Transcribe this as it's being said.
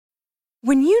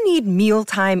When you need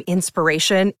mealtime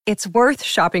inspiration, it's worth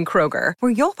shopping Kroger,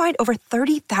 where you'll find over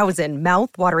 30,000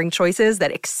 mouth-watering choices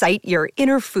that excite your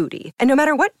inner foodie. And no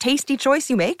matter what tasty choice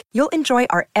you make, you'll enjoy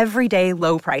our everyday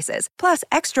low prices, plus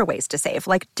extra ways to save,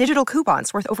 like digital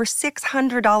coupons worth over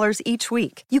 $600 each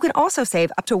week. You can also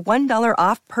save up to $1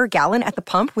 off per gallon at the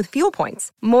pump with fuel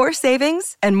points. More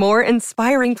savings and more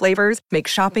inspiring flavors make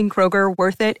shopping Kroger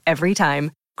worth it every time.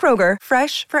 Kroger,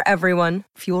 fresh for everyone.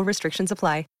 Fuel restrictions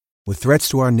apply. With threats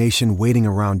to our nation waiting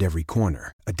around every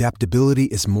corner, adaptability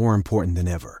is more important than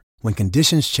ever. When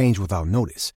conditions change without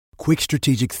notice, quick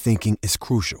strategic thinking is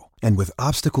crucial. And with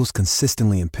obstacles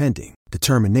consistently impending,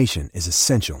 determination is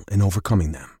essential in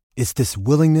overcoming them. It's this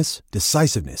willingness,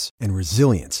 decisiveness, and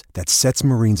resilience that sets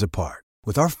Marines apart.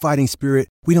 With our fighting spirit,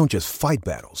 we don't just fight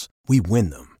battles, we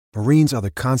win them. Marines are the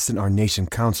constant our nation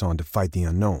counts on to fight the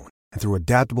unknown. And through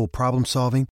adaptable problem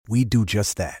solving, we do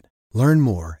just that. Learn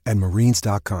more at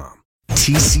marines.com.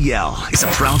 TCL is a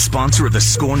proud sponsor of the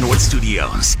Score North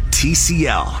Studios.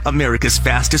 TCL, America's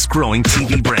fastest growing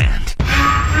TV brand.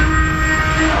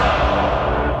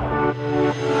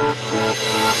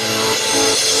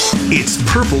 It's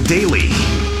Purple Daily.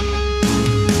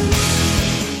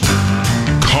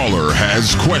 Caller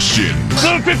has questions.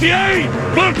 Blue 58!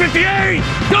 Blue 58!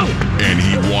 Go! And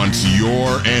he wants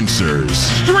your answers.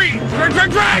 Street!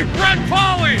 Drive! Red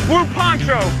Polly! Blue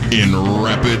Poncho! In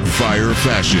rapid fire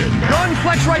fashion. Gun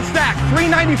flex right stack.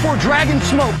 394 Dragon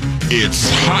Smoke. It's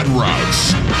Hot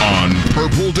Routes on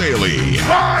Purple Daily.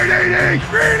 580!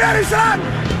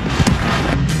 397!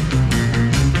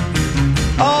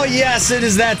 Oh, yes, it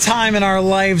is that time in our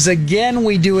lives again.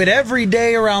 We do it every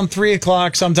day around 3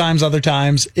 o'clock, sometimes other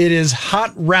times. It is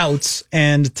Hot Routes,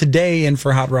 and today in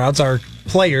for Hot Routes, our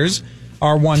players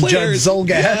are Judd Zulgad.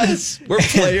 Yes, we're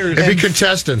players. It'd be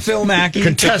contestants. Phil Mackey.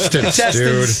 Contestants,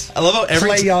 dude. I love how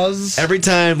every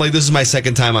time, like, this is my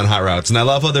second time on Hot Routes, and I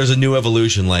love how there's a new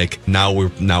evolution. Like, now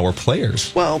we're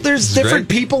players. Well, there's different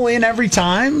people in every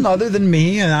time, other than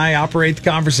me, and I operate the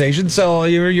conversation. So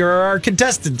you're our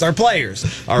contestants, our players.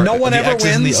 No one ever X's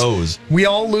wins. and the O's. We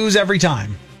all lose every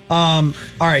time. All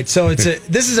right, so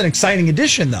this is an exciting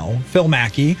edition, though. Phil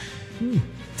Mackey.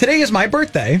 Today is my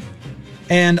birthday.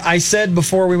 And I said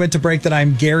before we went to break that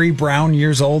I'm Gary Brown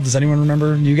years old. Does anyone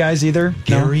remember you guys either?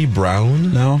 Gary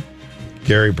Brown? No.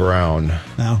 Gary Brown.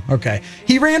 No. Okay.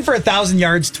 He ran for 1,000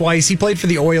 yards twice. He played for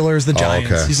the Oilers, the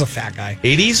Giants. Okay. He's a fat guy.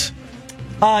 80s?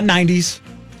 90s.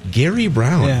 Gary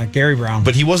Brown. Yeah, Gary Brown.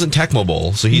 But he wasn't Tecmo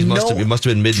Bowl, so he must have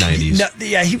been mid 90s. No,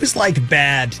 yeah, he was like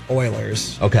bad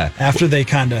Oilers. Okay. After they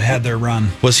kind of had their run.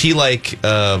 Was he like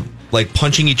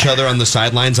punching each other on the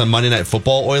sidelines on Monday Night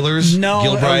Football, Oilers? No,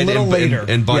 Gilbride a little later.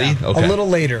 And Buddy? Yeah, okay. A little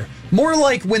later. More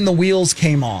like when the wheels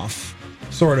came off,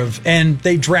 sort of. And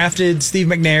they drafted Steve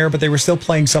McNair, but they were still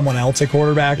playing someone else at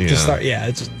quarterback.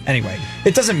 Yeah. Anyway,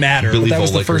 it doesn't matter. Billy but that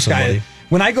was the Volek first or guy. somebody.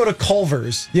 When I go to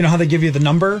Culver's, you know how they give you the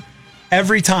number?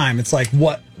 Every time it's like,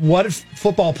 what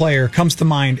football player comes to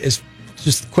mind is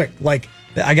just quick. Like,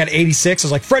 I got 86. I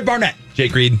was like, Fred Barnett.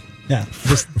 Jake Reed. Yeah.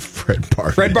 Fred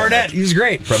Barnett. Fred Barnett. He was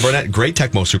great. Fred Barnett, great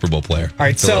Tecmo Super Bowl player. All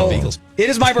right, so it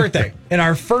is my birthday. And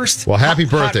our first Well, happy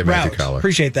birthday, hot Matthew route. Collar.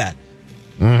 Appreciate that.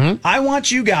 Mm-hmm. I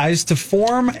want you guys to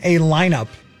form a lineup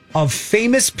of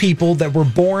famous people that were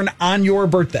born on your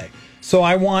birthday. So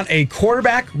I want a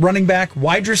quarterback, running back,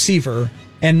 wide receiver,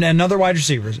 and another wide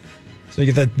receiver. So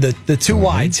you get the two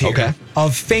wides here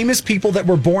of famous people that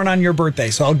were born on your birthday.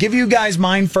 So I'll give you guys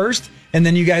mine first, and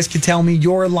then you guys can tell me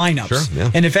your lineups. Sure, yeah.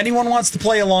 And if anyone wants to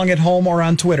play along at home or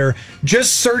on Twitter,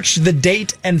 just search the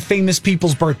date and famous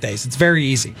people's birthdays. It's very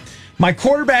easy. My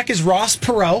quarterback is Ross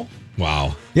Perot.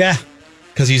 Wow. Yeah.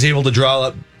 Because he's able to draw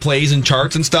up plays and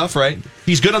charts and stuff, right?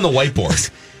 He's good on the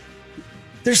whiteboard.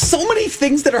 There's so many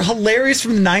things that are hilarious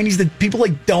from the 90s that people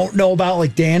like don't know about,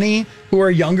 like Danny, who are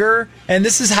younger. And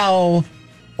this is how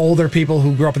older people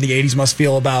who grew up in the 80s must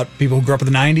feel about people who grew up in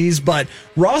the 90s. But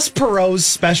Ross Perot's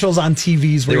specials on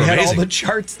TVs where he had all the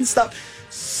charts and stuff.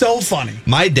 So funny.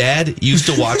 My dad used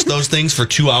to watch those things for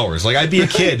 2 hours. Like, I'd be a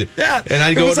kid. Yeah, and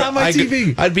I'd it was on my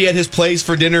TV. I'd be at his place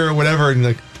for dinner or whatever, and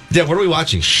like, Dad, what are we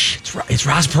watching? Shh, it's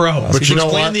Ross Perot. But you know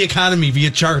explain what? the economy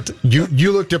via chart.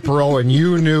 You looked at Perot and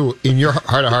you knew in your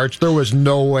heart of hearts there was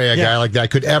no way a guy like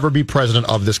that could ever be president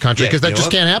of this country because that just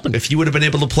can't happen. If you would have been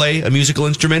able to play a musical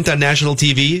instrument on national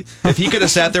TV, if he could have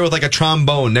sat there with like a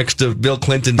trombone next to Bill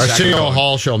Clinton's Arsenio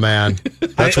Hall show, man.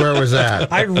 That's where it was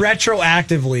at. I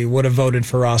retroactively would have voted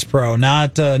for Ross Perot.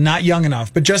 Not young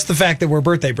enough, but just the fact that we're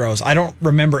birthday bros. I don't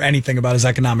remember anything about his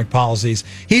economic policies.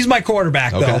 He's my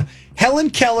quarterback, though. Helen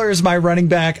Keller is my running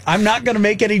back. I'm not going to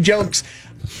make any jokes.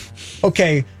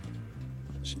 Okay.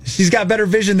 She's got better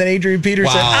vision than Adrian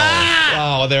Peterson. Wow.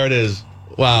 Wow, there it is.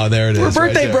 Wow, there it is. We're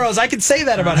birthday right bros. I could say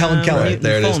that about Helen Keller. Right,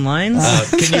 there it is. Phone lines.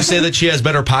 Can you say that she has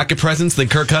better pocket presence than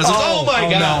Kirk Cousins? Oh my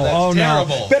God, that's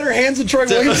terrible. No. Better hands than Troy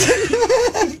Williamson.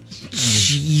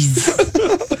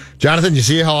 Jeez. Jonathan, you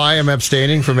see how I am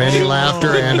abstaining from any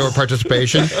laughter and or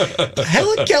participation?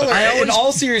 Helen Keller, in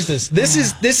all seriousness,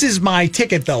 this is my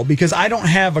ticket, though, because I don't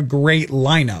have a great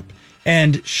lineup.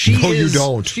 And you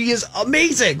don't. She is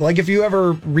amazing. Like, if you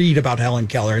ever read about Helen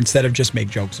Keller, instead of just make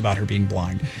jokes about her being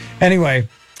blind. Anyway,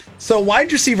 so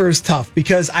wide receiver is tough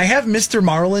because I have Mr.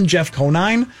 Marlin, Jeff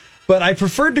Conine, but I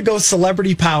preferred to go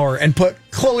celebrity power and put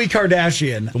Khloe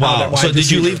Kardashian. Wow. So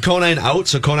did you leave Conine out?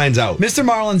 So Conine's out. Mr.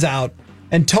 Marlin's out.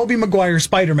 And Tobey Maguire,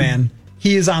 Spider-Man,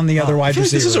 he is on the other wide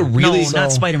receiver. This is a really...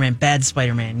 not Spider-Man, bad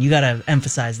Spider-Man. You got to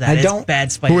emphasize that. It's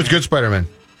bad Spider-Man. Who was good Spider-Man?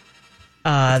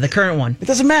 The current one. It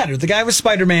doesn't matter. The guy was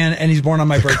Spider-Man, and he's born on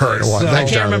my birthday. Current one. So. I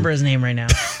can't remember his name right now.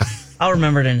 I'll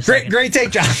remember it in a second. Great take,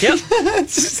 John. Yep. Tobey Maguire.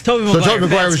 So Tobey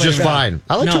Maguire was just fine.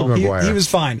 I like Tobey Maguire. He was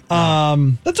fine.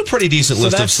 That's a pretty decent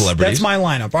list of celebrities. That's my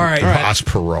lineup. All right. Ross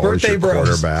Perot is your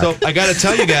quarterback. So I got to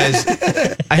tell you guys,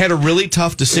 I had a really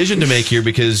tough decision to make here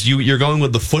because you're going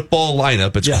with the football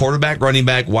lineup. It's quarterback, running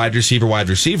back, wide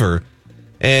receiver.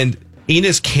 And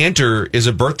Enes Kanter is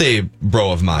a birthday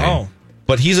bro of mine. Oh.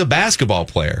 But he's a basketball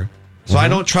player. So I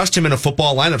don't trust him in a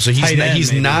football lineup. So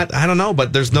he's not, I don't know,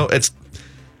 but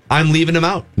I'm leaving him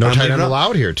out. No tight end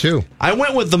allowed here, too. I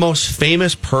went with the most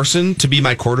famous person to be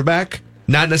my quarterback,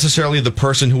 not necessarily the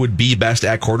person who would be best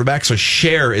at quarterback. So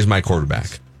Cher is my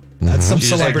quarterback. That's some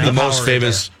celebrity the most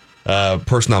famous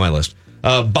person on my list.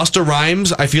 Busta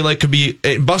Rhymes, I feel like could be...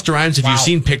 Busta Rhymes, if you've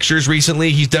seen pictures recently,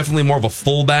 he's definitely more of a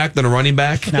fullback than a running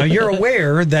back. Now, you're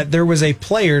aware that there was a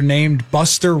player named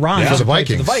Buster Rhymes. For the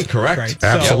Vikings. Correct. Right.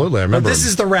 Absolutely, I remember But this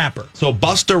is the rapper. So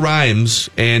Busta Rhymes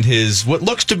and his... What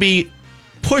looks to be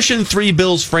pushing 3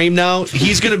 Bills frame now,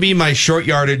 he's going to be my short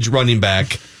yardage running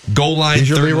back. Goal line. He's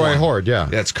your Leroy Horde, yeah.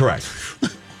 That's correct.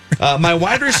 My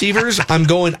wide receivers, I'm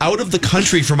going out of the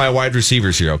country for my wide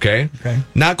receivers here, okay?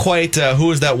 Not quite, who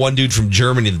was that one dude from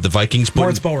Germany that the Vikings put?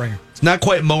 Moritz Böhringer. It's not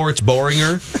quite Moritz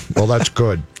Böhringer. Well, that's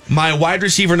good. My wide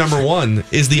receiver number 1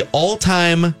 is the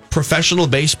all-time professional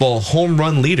baseball home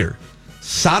run leader,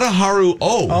 Sadaharu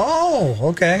Oh. Oh,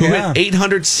 okay. Who hit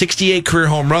 868 career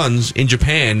home runs in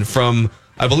Japan from...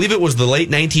 I believe it was the late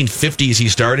 1950s he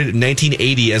started. In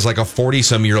 1980, as like a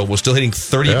 40-some-year-old, was still hitting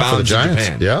 30 bombs in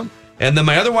Japan. Yeah. And then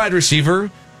my other wide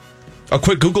receiver, a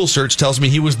quick Google search tells me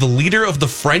he was the leader of the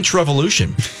French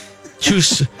Revolution.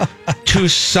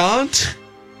 Toussaint,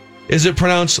 is it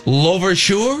pronounced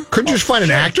Louverture? Couldn't you just find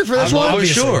an actor for this one?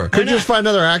 Sure. Couldn't you just find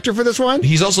another actor for this one?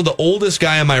 He's also the oldest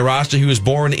guy on my roster. He was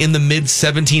born in the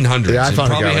mid-1700s. Yeah, I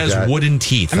found and probably has wooden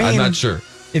teeth. I'm not sure.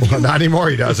 Not anymore,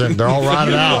 he doesn't. They're all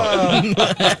rotted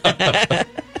out.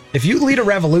 If you lead a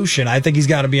revolution, I think he's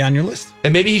got to be on your list.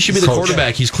 And maybe he should be the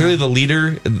quarterback. He's clearly the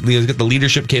leader. He's got the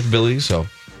leadership capabilities, so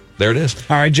there it is.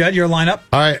 All right, Judd, your lineup.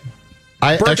 All right.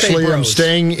 I am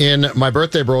staying in my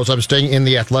birthday bros. I'm staying in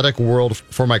the athletic world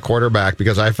for my quarterback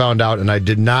because I found out, and I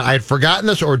had forgotten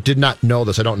this or did not know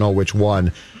this. I don't know which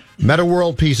one. Meta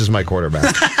World Peace is my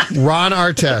quarterback. Ron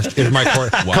Artest is my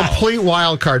quarterback. Wow. Complete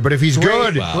wild card, but if he's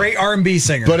good... Great R&B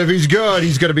singer. But if he's good,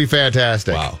 he's going to be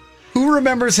fantastic. Wow. Who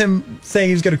remembers him saying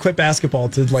he was going to quit basketball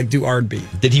to do R&B?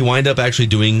 Did he wind up actually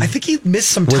doing... I think he missed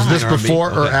some time. Was this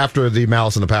before or after the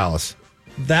Malice in the Palace?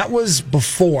 That was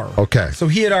before. Okay. So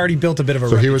he had already built a bit of a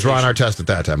reputation. He was Ron Artest at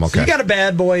that time. Okay. So you got a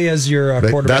bad boy as your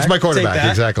quarterback. That's my quarterback,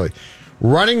 exactly.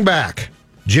 Running back,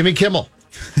 Jimmy Kimmel.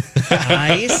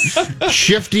 Nice.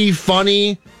 Shifty,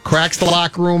 funny, cracks the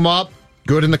locker room up,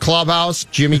 good in the clubhouse,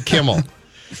 Jimmy Kimmel.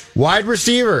 Wide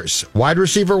receivers, wide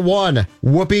receiver 1,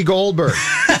 Whoopi Goldberg.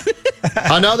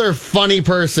 Another funny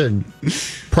person.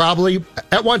 Probably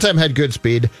at one time had good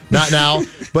speed, not now.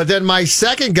 But then my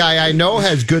second guy I know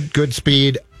has good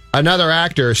speed. Another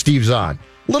actor, Steve Zahn.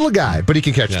 Little guy, but he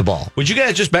can catch the ball. Would you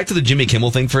guys just back to the Jimmy Kimmel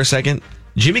thing for a second?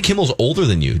 Jimmy Kimmel's older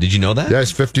than you. Did you know that? Yeah,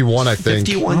 he's 51, I think.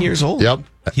 51 years old. Yep.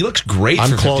 He looks great.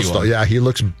 I'm for close 51. though. Yeah, he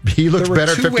looks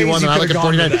better at 51 than I look at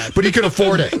 49. But he could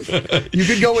afford it. You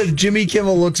could go with Jimmy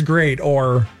Kimmel looks great,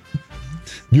 or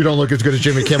you don't look as good as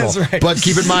Jimmy Kimmel. That's right. But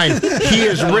keep in mind, he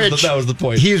is rich. That was the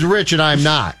point. He's rich and I'm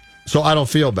not, so I don't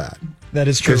feel bad. That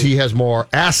is true. Because he has more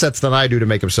assets than I do to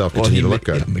make himself continue to look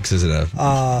good. Mixes in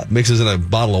a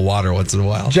bottle of water once in a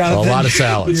while. Jonathan, a lot of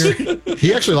salads.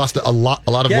 He actually lost a lot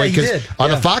of weight because on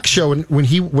the Fox show, when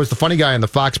he was the funny guy on the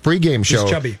Fox pregame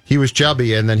show, he was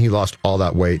chubby, and then he lost all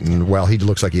that weight, and he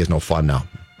looks like he has no fun now.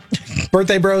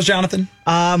 Birthday bros, Jonathan?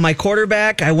 My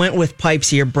quarterback, I went with pipes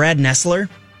here, Brad Nessler.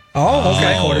 Oh,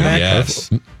 okay. Quarterback. Yes.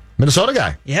 Minnesota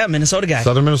guy. Yeah, Minnesota guy.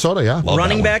 Southern Minnesota, yeah.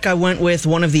 Running back, I went with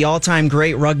one of the all-time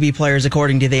great rugby players,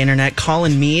 according to the internet,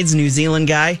 Colin Meads, New Zealand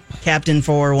guy, captain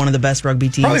for one of the best rugby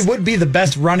teams. Probably would be the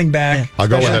best running back, I'll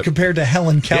go with especially it. compared to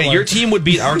Helen Keller. Yeah, your team would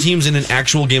beat our teams in an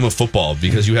actual game of football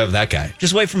because you have that guy.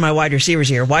 Just wait for my wide receivers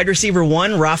here. Wide receiver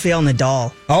 1, Rafael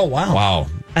Nadal. Oh, wow. Wow.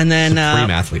 And then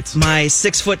Supreme athletes. my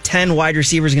 6'10" wide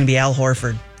receiver is going to be Al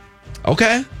Horford.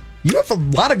 Okay. You have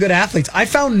a lot of good athletes. I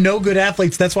found no good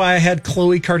athletes. That's why I had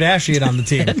Khloe Kardashian on the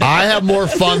team. I have more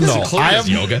fun, though. Chloe does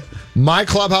yoga. My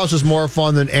clubhouse is more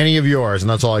fun than any of yours, and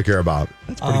that's all I care about.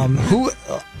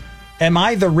 Am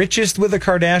I the richest with a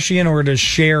Kardashian, or does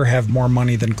Cher have more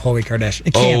money than Khloe Kardashian?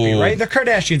 It can't be, right? The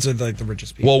Kardashians are like the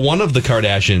richest people. Well, one of the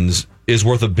Kardashians is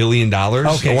worth $1 billion.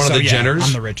 Okay, one of the Jenners.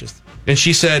 I'm the richest. And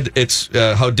she said it's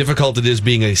how difficult it is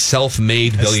being a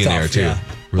self-made billionaire, tough, too. yeah.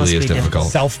 Really is difficult.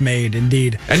 Self-made,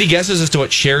 indeed. Any guesses as to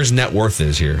what Cher's net worth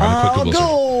is here? I'll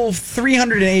go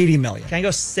 $380 million. Can I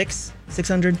go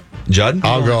 600? Judd?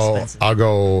 I'll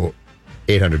go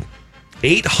 800.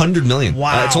 $800 million.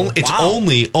 Wow. It's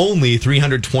only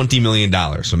 $320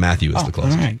 million. So Matthew is the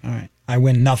closest. All right. I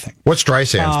win nothing. What's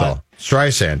Streisand's, though?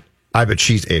 Streisand. I bet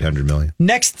she's $800 million.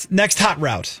 Next hot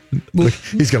route.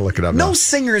 He's going to look it up now. No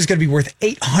singer is going to be worth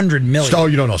 $800 million. Oh,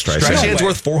 you don't know Streisand. Streisand's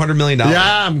worth $400 million.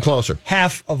 Yeah, I'm closer.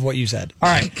 Half of what you said. All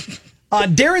right.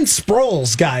 Darren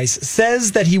Sproles, guys,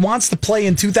 says that he wants to play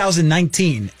in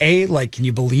 2019. Can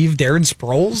you believe Darren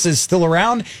Sproles is still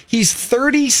around? He's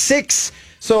 36.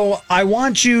 So I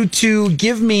want you to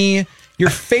give me your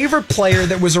favorite player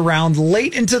that was around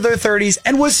late into their 30s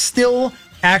and was still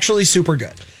actually super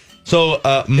good. So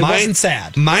it wasn't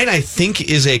sad. Mine, I think,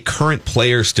 is a current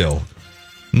player still.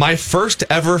 My first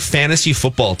ever fantasy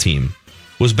football team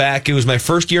was back. It was my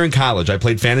first year in college. I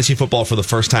played fantasy football for the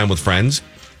first time with friends.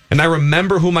 And I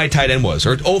remember who my tight end was,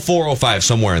 or 04, 05,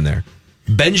 somewhere in there.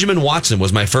 Benjamin Watson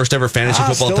was my first ever fantasy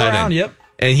football still tight around, end. Yep.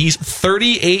 And he's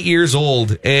 38 years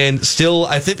old, and still,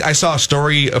 I think I saw a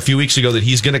story a few weeks ago that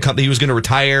he was going to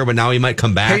retire, but now he might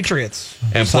come back. Patriots.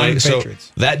 And play. So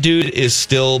Patriots. that dude is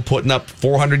still putting up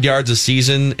 400 yards a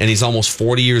season, and he's almost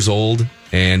 40 years old,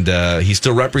 and he's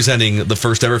still representing the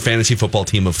first ever fantasy football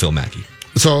team of Phil Mackey.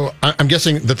 So I'm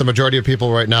guessing that the majority of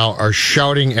people right now are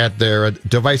shouting at their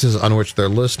devices on which they're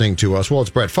listening to us. Well, it's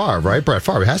Brett Favre, right? Brett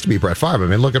Favre. It has to be Brett Favre. I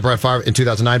mean, look at Brett Favre in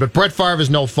 2009. But Brett Favre is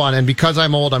no fun. And because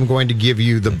I'm old, I'm going to give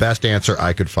you the best answer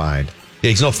I could find. Yeah,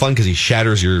 he's no fun because he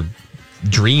shatters your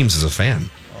dreams as a fan.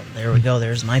 Oh, there we go.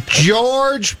 There's my pick.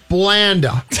 George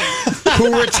Blanda,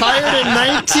 who retired in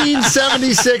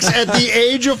 1976 at the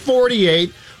age of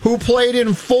 48, who played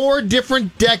in 4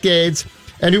 different decades,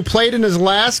 and who played in his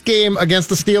last game against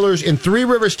the Steelers in Three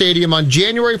River Stadium on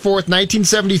January 4th,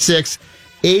 1976,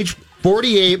 age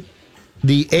 48,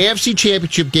 the AFC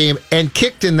Championship game, and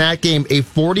kicked in that game a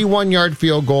 41-yard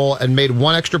field goal and made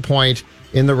 1 extra point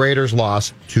in the Raiders'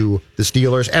 loss to the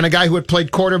Steelers, and a guy who had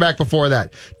played quarterback before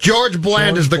that. George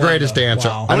Blanda is the greatest answer.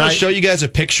 Wow. I want to show you guys a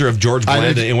picture of George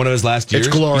Blanda in one of his last years.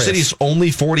 It's glorious. You said he's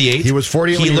only 48. He was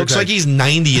 48 when He he looks retired. like he's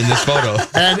 90 in this photo.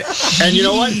 And you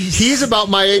know what? He's about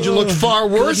my age and looked far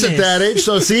worse at that age.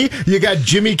 So see, you got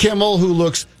Jimmy Kimmel, who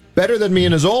looks better than me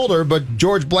and is older, but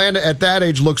George Blanda at that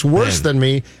age looks worse than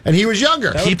me, and he was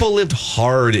younger. People lived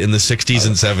hard in the 60s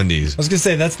and 70s. I was going to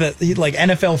say, that's the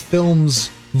NFL Films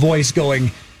voice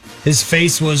going, his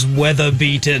face was weather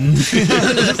beaten.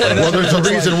 Well, there's a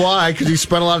reason why, because he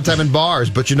spent a lot of time in bars,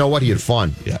 but you know what? He had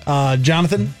fun. Yeah.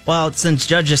 Jonathan? Well, since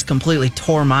Judge just completely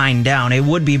tore mine down, it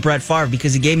would be Brett Favre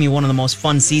because he gave me one of the most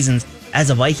fun seasons as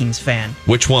a Vikings fan.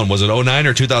 Which one? Was it 09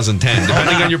 or 2010?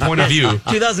 Depending on your point of view.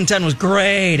 2010 was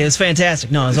great. It was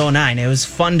fantastic. No, it was 09. It was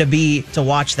fun to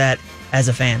watch that as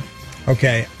a fan.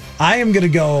 Okay. I am going to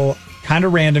go kind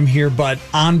of random here, but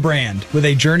on brand with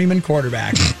a journeyman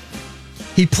quarterback.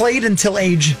 He played until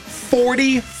age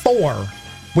 44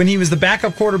 when he was the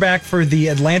backup quarterback for the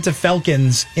Atlanta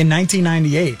Falcons in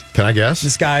 1998. Can I guess?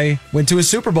 This guy went to a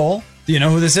Super Bowl. Do you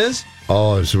know who this is?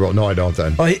 Oh, no, I don't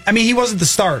then. Well, he wasn't the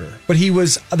starter, but he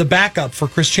was the backup for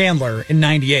Chris Chandler in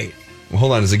 98. Well,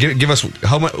 hold on. Give us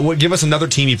how much? Give us another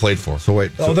team he played for. So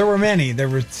wait. There were many. There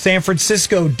were San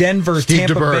Francisco, Denver, Steve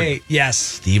Tampa DeBerg. Bay. Yes.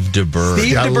 Steve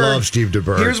DeBerg. I love Steve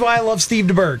DeBerg. Here's why I love Steve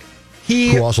DeBerg.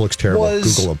 Who also looks terrible.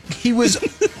 Google him. He was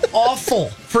awful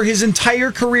for his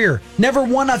entire career. Never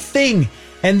won a thing.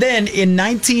 And then in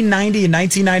 1990 and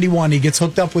 1991, he gets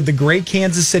hooked up with the great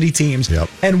Kansas City teams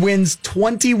and wins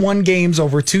 21 games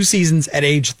over 2 seasons at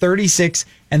age 36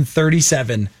 and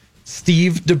 37.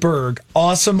 Steve DeBerg,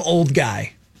 awesome old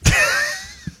guy.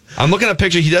 I'm looking at a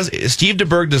picture. Steve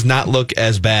DeBerg does not look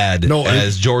as bad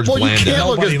as George Blanda. You can't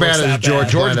look as bad as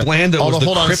George Blanda was the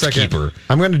hold on crypt keeper.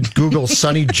 I'm going to Google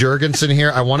Sonny Jurgensen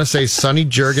here. I want to say Sonny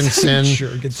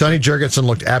Jurgensen. Sonny Jurgensen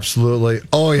looked absolutely.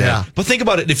 Oh yeah. But think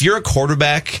about it. If you're a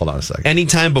quarterback, hold on a second.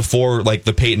 Anytime before like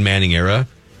the Peyton Manning era,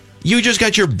 you just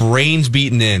got your brains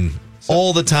beaten in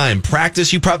all the time. Practice,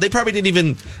 they probably didn't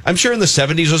even. I'm sure in the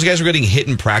 70s, those guys were getting hit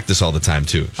in practice all the time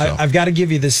too. So. I've got to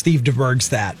give you this Steve DeBerg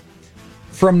stat.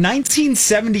 From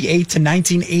 1978 to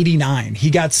 1989, he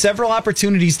got several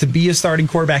opportunities to be a starting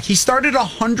quarterback. He started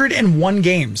 101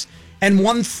 games and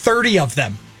won 30 of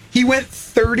them. He went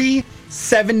 30,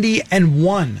 70, and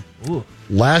 1. Ooh.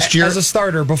 Last year as a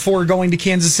starter before going to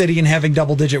Kansas City and having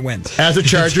double-digit wins. As a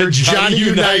Charger, Johnny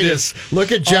Unitas.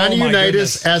 Look at Johnny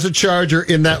Unitas as a Charger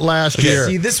in that last year.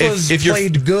 See, this was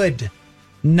played good,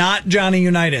 not Johnny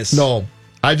Unitas. No.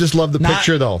 I just love the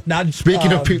picture, though.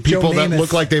 Speaking of people that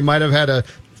look like they might have had a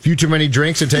few too many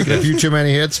drinks and taken a few too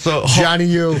many hits. So, Johnny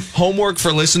U. Homework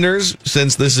for listeners,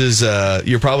 since this is,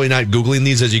 you're probably not Googling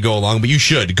these as you go along, but you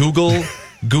should. Google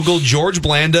George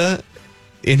Blanda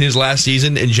in his last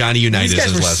season and Johnny Unitas in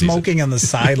his last season. These guys were smoking on the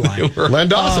sideline. Len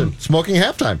Dawson, smoking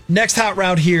halftime. Next hot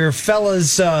route here,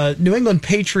 fellas, New England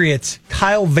Patriots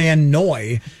Kyle Van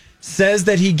Noy says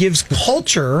that he gives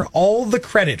culture all the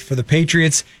credit for the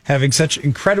Patriots having such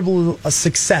incredible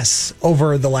success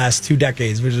over the last 2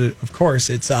 decades, which is, of course,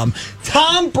 it's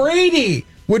Tom Brady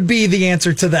would be the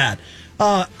answer to that.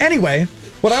 Anyway,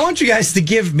 what I want you guys to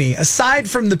give me, aside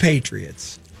from the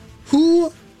Patriots,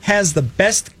 who has the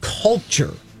best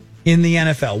culture in the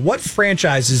NFL? What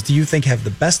franchises do you think have the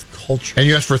best culture? And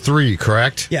you asked for 3,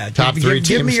 correct? Yeah. Top 3 teams.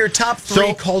 Give me your top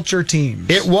 3 culture teams.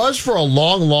 It was for a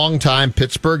long, long time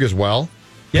Pittsburgh as well.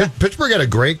 Yeah. Pittsburgh had a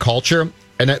great culture,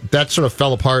 and that sort of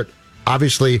fell apart,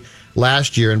 obviously,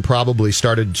 last year and probably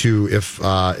started to, if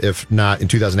not in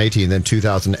 2018, then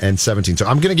 2017. So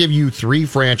I'm going to give you 3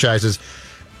 franchises,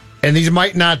 and these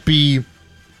might not be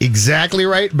exactly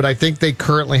right, but I think they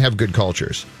currently have good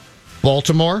cultures.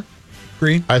 Baltimore,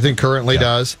 I think currently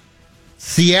does.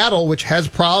 Seattle, which has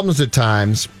problems at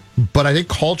times, but I think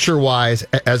culture-wise,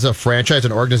 as a franchise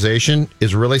and organization,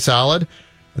 is really solid.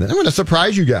 And then I'm going to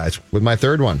surprise you guys with my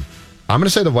third one. I'm going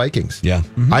to say the Vikings. Yeah.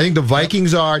 Mm-hmm. I think the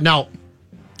Vikings are... Now,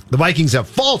 the Vikings have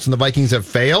faults and the Vikings have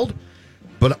failed,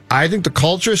 but I think the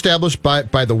culture established by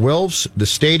the Wilfs, the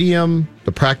stadium,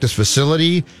 the practice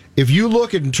facility, if you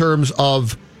look in terms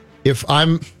of if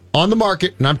I'm on the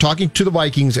market and I'm talking to the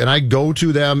Vikings and I go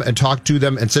to them and talk to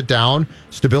them and sit down,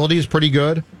 stability is pretty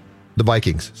good. The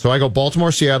Vikings. So I go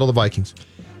Baltimore, Seattle, the Vikings.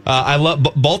 I love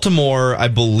Baltimore. I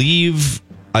believe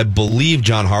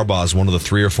John Harbaugh is one of the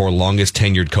 3 or 4 longest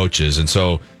tenured coaches. And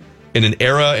so in an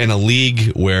era in a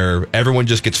league where everyone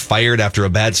just gets fired after a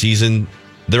bad season,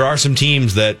 there are some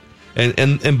teams that,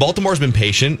 and Baltimore's been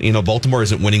patient. You know, Baltimore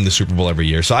isn't winning the Super Bowl every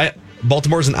year. So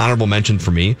Baltimore is an honorable mention for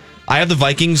me. I have the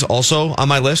Vikings also on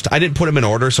my list. I didn't put them in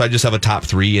order, so I just have a top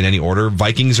 3 in any order.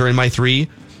 Vikings are in my 3.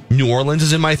 New Orleans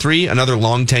is in my 3. Another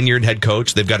long tenured head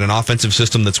coach. They've got an offensive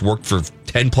system that's worked for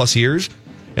 10 plus years.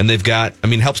 And they've got,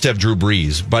 it helps to have Drew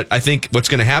Brees. But I think what's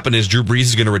going to happen is Drew Brees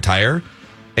is going to retire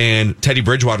and Teddy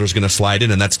Bridgewater is going to slide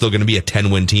in, and that's still going to be a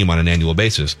 10-win team on an annual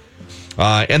basis.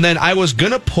 And then I was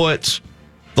going to put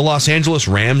the Los Angeles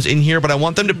Rams in here, but I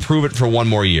want them to prove it for one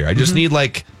more year. I just need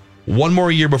one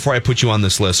more year before I put you on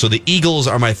this list. So the Eagles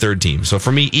are my 3rd team. So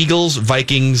for me, Eagles,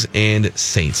 Vikings, and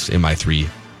Saints in my 3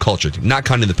 culture team, not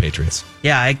counting the Patriots.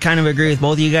 Yeah, I kind of agree with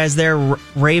both of you guys there.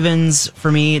 Ravens,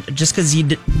 for me, just because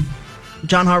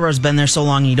John Harbaugh's been there so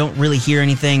long, you don't really hear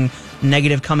anything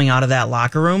negative coming out of that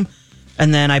locker room.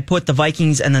 And then I put the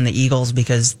Vikings and then the Eagles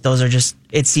because those are just,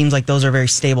 it seems like those are very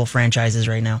stable franchises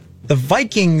right now. The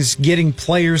Vikings getting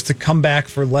players to come back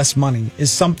for less money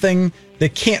is something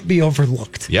that can't be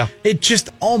overlooked. Yeah. It just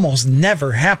almost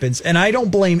never happens. And I don't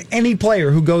blame any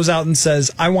player who goes out and says,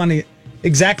 I want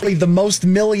exactly the most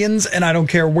millions and I don't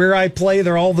care where I play.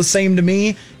 They're all the same to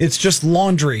me. It's just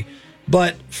laundry.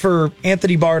 But for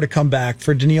Anthony Barr to come back,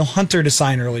 for Danielle Hunter to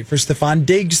sign early, for Stephon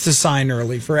Diggs to sign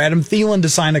early, for Adam Thielen to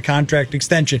sign a contract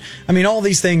extension, all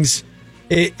these things,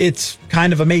 it's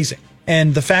kind of amazing.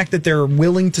 And the fact that they're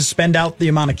willing to spend out the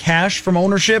amount of cash from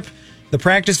ownership, the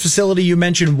practice facility you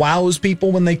mentioned wows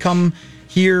people when they come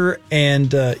here.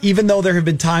 And even though there have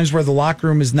been times where the locker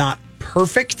room is not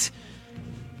perfect,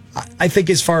 I think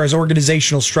as far as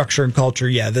organizational structure and culture,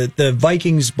 the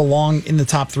Vikings belong in the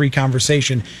top 3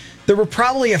 conversation. There were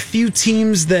probably a few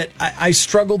teams that I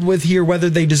struggled with here,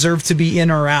 whether they deserve to be in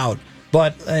or out.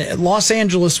 But Los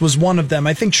Angeles was one of them.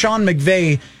 I think Sean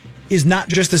McVay is not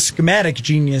just a schematic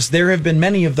genius. There have been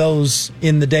many of those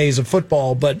in the days of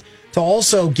football, but to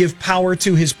also give power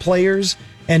to his players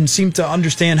and seem to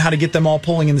understand how to get them all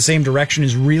pulling in the same direction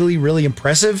is really, really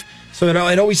impressive. So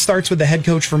it always starts with the head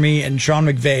coach for me, and Sean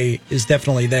McVay is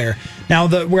definitely there. Now,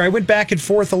 where I went back and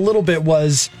forth a little bit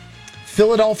was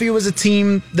Philadelphia was a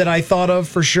team that I thought of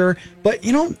for sure. But,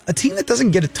 a team that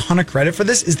doesn't get a ton of credit for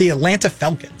this is the Atlanta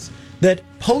Falcons. That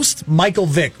post Michael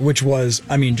Vick, which was,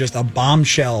 just a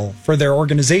bombshell for their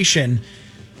organization,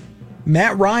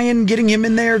 Matt Ryan getting him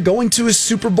in there, going to a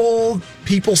Super Bowl,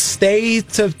 people stay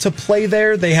to play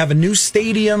there. They have a new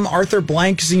stadium. Arthur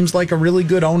Blank seems like a really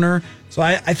good owner. So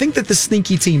I think that the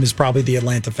sneaky team is probably the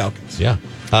Atlanta Falcons. Yeah.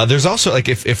 There's also,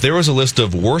 if there was a list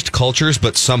of worst cultures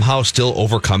but somehow still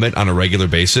overcome it on a regular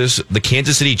basis, the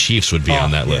Kansas City Chiefs would be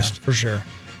on that list. For sure.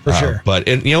 For sure. But,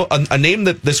 a name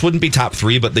that this wouldn't be top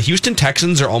 3, but the Houston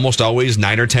Texans are almost always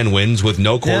 9 or 10 wins with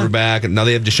no quarterback. Yeah. Now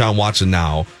they have Deshaun Watson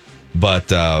now. But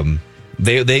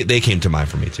they came to mind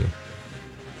for me, too.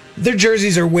 Their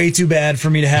jerseys are way too bad for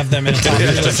me to have them in a top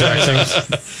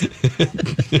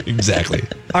Exactly.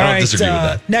 All right, disagree with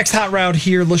that. Next hot route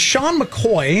here. LaShawn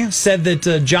McCoy said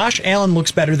that Josh Allen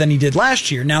looks better than he did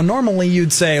last year. Now, normally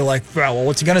you'd say, well,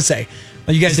 what's he going to say?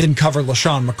 Well, you guys didn't cover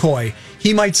LaShawn McCoy.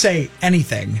 He might say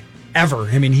anything, ever.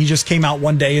 He just came out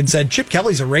one day and said, Chip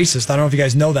Kelly's a racist. I don't know if you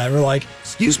guys know that. We're like,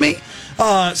 excuse me?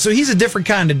 So he's a different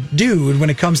kind of dude when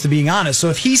it comes to being honest. So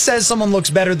if he says someone looks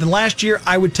better than last year,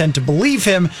 I would tend to believe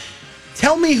him.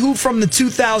 Tell me who from the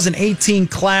 2018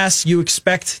 class you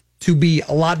expect to be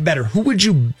a lot better. Who would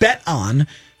you bet on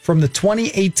from the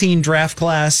 2018 draft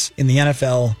class in the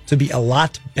NFL to be a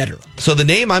lot better? So the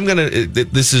name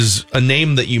this is a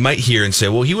name that you might hear and say,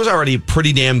 well, he was already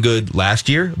pretty damn good last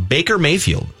year. Baker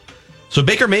Mayfield. So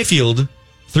Baker Mayfield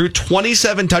threw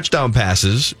 27 touchdown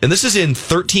passes, and this is in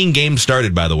 13 games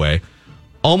started, by the way,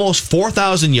 almost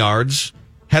 4,000 yards,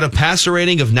 had a passer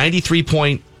rating of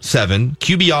 93.7,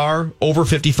 QBR over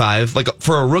 55.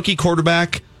 For a rookie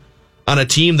quarterback on a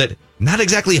team that not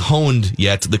exactly honed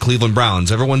yet, the Cleveland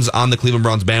Browns. Everyone's on the Cleveland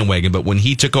Browns bandwagon, but when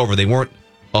he took over, they weren't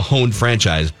a honed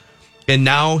franchise. And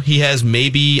now he has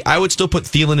I would still put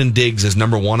Thielen and Diggs as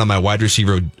number 1 on my wide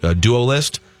receiver duo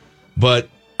list, but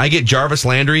I get Jarvis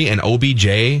Landry and OBJ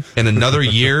in another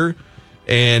year,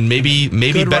 and maybe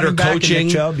better coaching.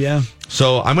 Nick Chubb, yeah.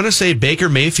 So I'm going to say Baker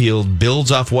Mayfield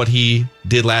builds off what he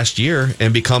did last year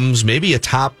and becomes maybe a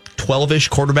top 12-ish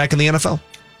quarterback in the NFL.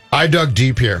 I dug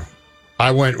deep here. I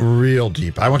went real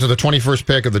deep. I went to the 21st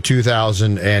pick of the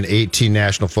 2018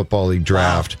 National Football League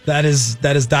draft. Wow. That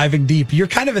is diving deep. You're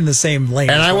kind of in the same lane.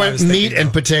 And I went meat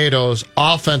and potatoes,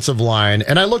 offensive line,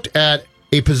 and I looked at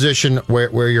a position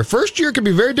where your first year can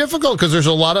be very difficult because there's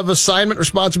a lot of assignment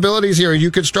responsibilities here and you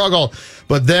could struggle.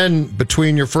 But then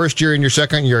between your first year and your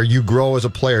second year, you grow as a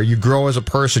player, you grow as a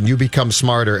person, you become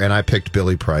smarter, and I picked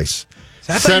Billy Price.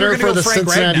 Center for the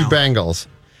Cincinnati Bengals.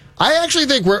 I actually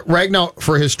think Ragnow,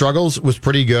 for his struggles, was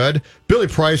pretty good. Billy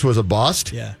Price was a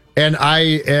bust. Yeah. And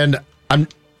I'm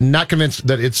not convinced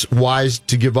that it's wise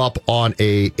to give up on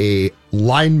a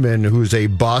lineman who's a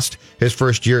bust his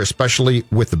first year, especially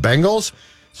with the Bengals.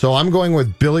 So I'm going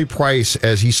with Billy Price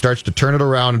as he starts to turn it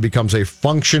around and becomes a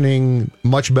functioning,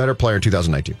 much better player in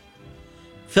 2019.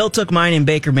 Phil took mine in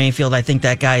Baker Mayfield. I think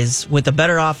that guy's, with a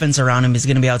better offense around him, is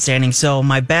going to be outstanding. So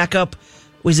my backup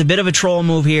was a bit of a troll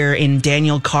move here in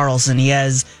Daniel Carlson. He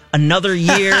has another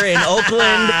year in Oakland.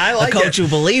 I like a coach who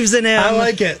believes in him. I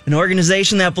like it. An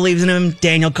organization that believes in him.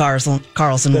 Daniel Carlson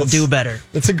will do better.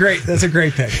 That's a great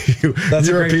pick.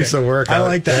 You're a piece of work. I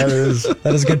like that.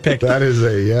 That is a good pick. That is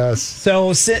a yes.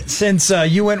 So since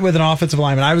you went with an offensive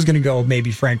lineman, I was going to go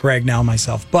maybe Frank Ragnow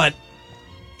myself, but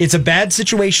it's a bad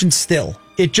situation still.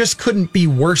 It just couldn't be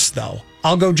worse, though.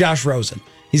 I'll go Josh Rosen.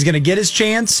 He's going to get his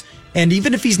chance. And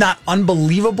even if he's not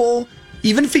unbelievable,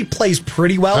 even if he plays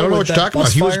pretty well, I don't know what you're talking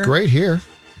about. He was great here.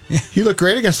 He looked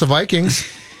great against the Vikings.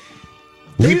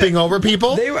 Leaping over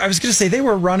people. I was going to say they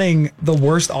were running the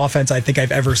worst offense I think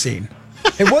I've ever seen.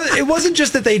 It wasn't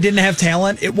just that they didn't have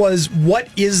talent. It was, what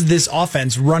is this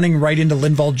offense running right into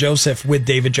Linval Joseph with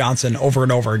David Johnson over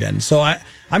and over again? So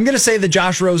I'm going to say that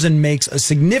Josh Rosen makes a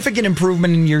significant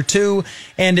improvement in year 2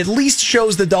 and at least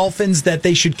shows the Dolphins that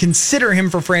they should consider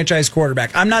him for franchise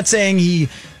quarterback. I'm not saying he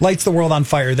lights the world on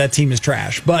fire. That team is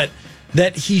trash. But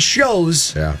that he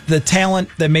shows the talent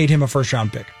that made him a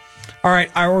first-round pick. All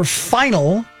right, our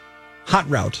final hot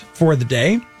route for the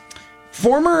day.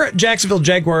 Former Jacksonville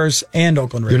Jaguars and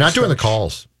Oakland Raiders. You're not doing the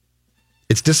calls.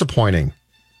 It's disappointing.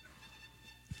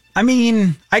 I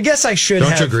mean, I guess I should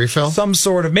Don't you agree, Phil? Some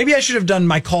sort of... Maybe I should have done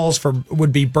my calls for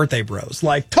would-be birthday bros.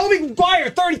 Like, Toby Maguire,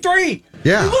 33!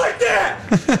 Yeah. You like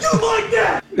that? You like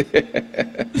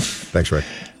that? Thanks, Rick.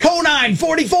 Conine,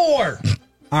 44!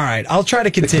 All right, I'll try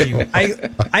to continue.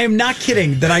 I am not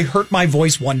kidding that I hurt my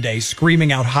voice one day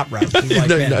screaming out hot routes. Like,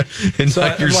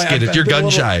 not your skin. You're gun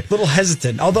shy. Little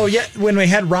hesitant. Although, when we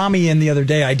had Rami in the other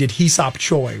day, I did Hesop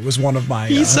Choi was one of my...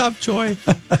 Hesop Choi.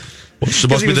 Well,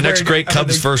 supposed to be the next great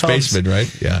Cubs first baseman,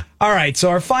 right? Yeah. All right, so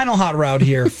our final hot route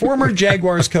here. Former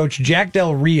Jaguars coach Jack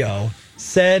Del Rio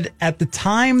said at the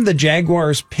time the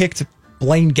Jaguars picked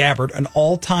Blaine Gabbert, an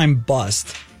all-time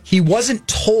bust, he wasn't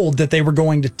told that they were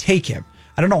going to take him.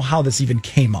 I don't know how this even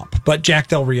came up, but Jack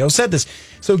Del Rio said this.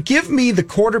 So give me the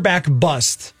quarterback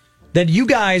bust that you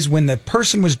guys, when the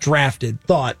person was drafted,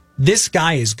 thought this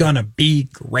guy is going to be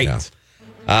great. Yeah.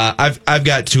 I've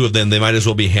got two of them. They might as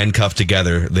well be handcuffed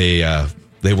together. They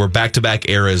were back-to-back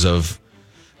eras of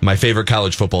my favorite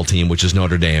college football team, which is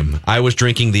Notre Dame. I was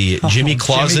drinking the Jimmy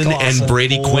Clausen and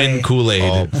Brady Quinn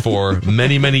Kool-Aid for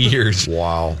many, many years.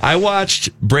 Wow. I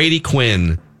watched Brady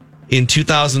Quinn in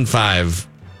 2005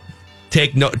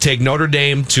 take Notre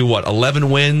Dame to 11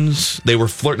 wins. They were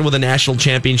flirting with a national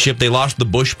championship. They lost the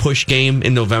Bush push game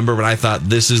in November, but I thought,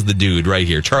 this is the dude right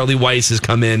here. Charlie Weiss has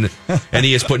come in and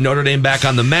he has put Notre Dame back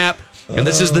on the map. And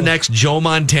this is the next Joe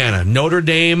Montana. Notre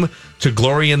Dame to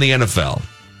glory in the NFL.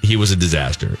 He was a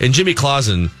disaster. And Jimmy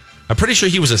Clausen, I'm pretty sure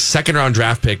he was a second-round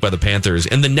draft pick by the Panthers.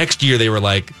 And the next year they were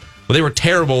like, well, they were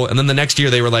terrible. And then the next year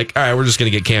they were like, all right, we're just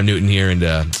going to get Cam Newton here and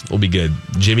we'll be good.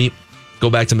 Jimmy, go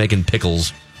back to making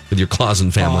pickles with your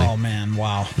Clausen family. Oh, man,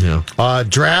 wow. Yeah.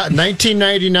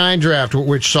 1999 draft,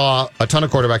 which saw a ton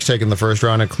of quarterbacks taken in the first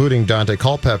round, including Dante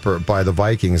Culpepper by the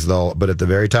Vikings, though. But at the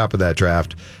very top of that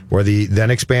draft, where the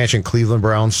then expansion Cleveland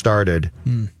Browns started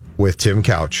with Tim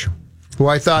Couch, who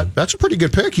I thought, that's a pretty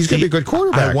good pick. He's going to be a good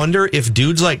quarterback. I wonder if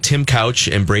dudes like Tim Couch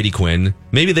and Brady Quinn,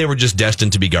 maybe they were just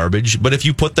destined to be garbage, but if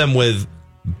you put them with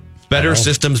better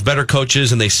systems, better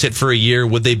coaches, and they sit for a year,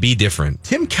 would they be different?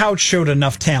 Tim Couch showed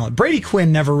enough talent. Brady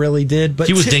Quinn never really did, but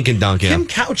he was dink and dunk. Tim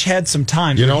Couch had some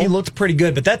time. He looked pretty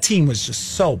good, but that team was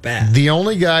just so bad. The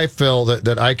only guy, Phil,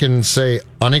 that I can say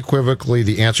unequivocally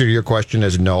the answer to your question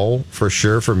is no, for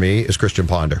sure, for me, is Christian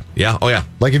Ponder. Yeah. Oh, yeah.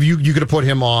 Like, if you could have put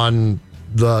him on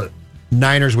the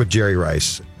Niners with Jerry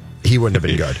Rice, he wouldn't have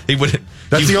been good. He would.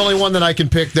 That's the only one that I can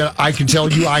pick that I can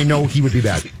tell you I know he would be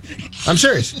bad. I'm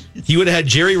serious. He would have had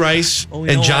Jerry Rice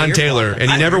and John Taylor, and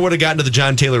he never would have gotten to the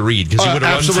John Taylor read because he would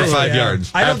have run for 5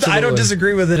 yards. I don't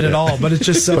disagree with it at all, but it's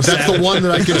just so but that's the one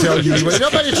that I can tell you.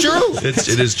 No, but it's true.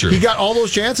 It is true. He got all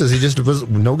those chances. He just was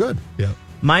no good. Yeah.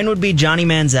 Mine would be Johnny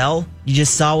Manziel. You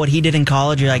just saw what he did in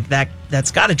college. You're like,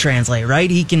 that's got to translate, right?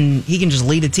 He can just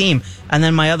lead a team. And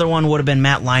then my other one would have been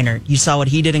Matt Leinart. You saw what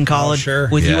he did in college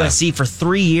with USC for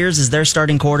 3 years as their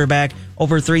starting quarterback,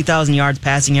 over 3,000 yards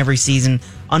passing every season,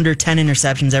 under 10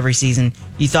 interceptions every season.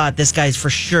 You thought this guy's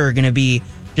for sure going to be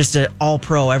just an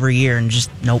all-pro every year, and just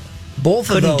nope. Both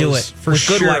couldn't of those do it for with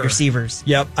sure. good wide receivers.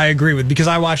 Yep, I agree with, because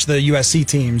I watched the USC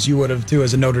teams. You would have too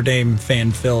as a Notre Dame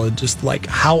fan, Phil. And just like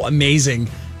how amazing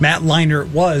Matt Leinart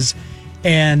was,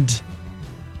 and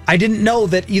I didn't know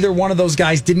that either one of those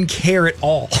guys didn't care at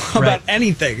all about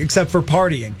anything except for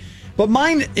partying. But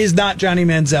mine is not Johnny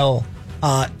Manziel.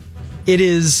 It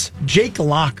is Jake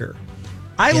Locker.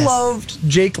 I loved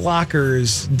Jake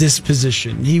Locker's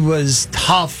disposition. He was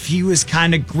tough. He was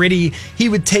kind of gritty. He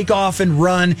would take off and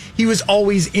run. He was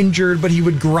always injured, but he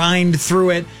would grind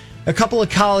through it. A couple of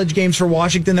college games for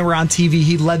Washington that were on TV,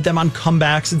 he led them on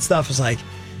comebacks and stuff. It was like,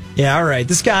 yeah, all right,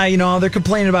 this guy, they're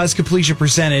complaining about his completion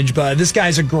percentage, but this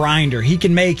guy's a grinder. He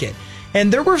can make it.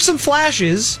 And there were some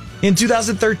flashes. In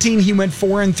 2013, he went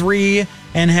 4-3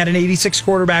 and had an 86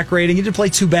 quarterback rating. He didn't play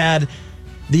too bad.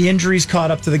 The injuries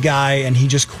caught up to the guy, and he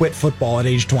just quit football at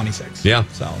age 26. Yeah.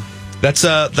 So that's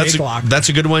a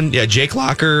good one. Yeah, Jake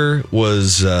Locker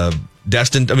was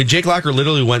destined. I mean, Jake Locker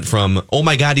literally went from, oh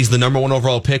my God, he's the number 1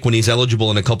 overall pick when he's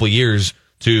eligible in a couple years,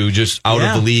 to just out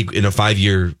of the league in a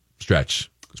 5-year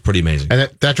stretch. It's pretty amazing. And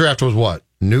that draft was what?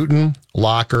 Newton,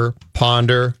 Locker,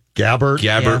 Ponder, Gabbert.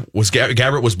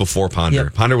 Gabbert was before Ponder.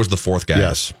 Yep. Ponder was the 4th guy.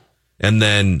 Yes. And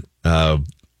then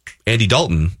Andy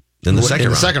Dalton in the second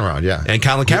round. Second round, yeah. And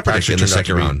Colin Kaepernick in the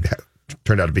second round.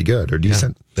 Turned out to be good or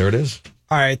decent. Yeah, there it is.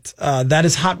 All right. That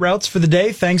is Hot Routes for the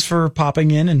day. Thanks for popping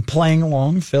in and playing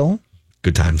along, Phil.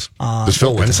 Good times. Does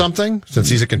Phil win something since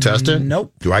he's a contestant?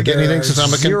 Nope. Do I get anything since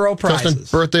I'm a zero contestant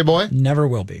prizes. Birthday boy? Never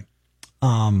will be.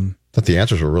 I thought the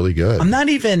answers were really good.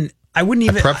 I wouldn't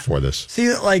even prep for this.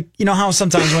 See, like, how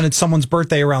sometimes when it's someone's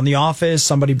birthday around the office,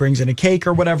 somebody brings in a cake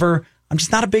or whatever. I'm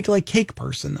just not a big cake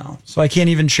person though, so I can't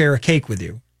even share a cake with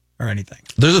you or anything.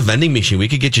 There's a vending machine. We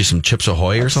could get you some Chips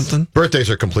Ahoy or something. Birthdays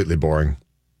are completely boring.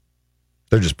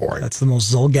 They're just boring. That's the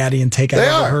most Zolgadian take I've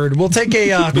ever heard. We'll take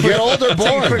a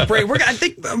quick break. I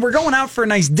think we're going out for a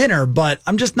nice dinner, but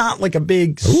I'm just not like a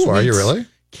big are you really?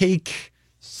 Cake,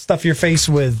 stuff your face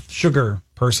with sugar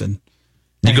person.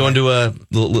 You going to a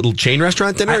little chain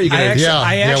restaurant dinner?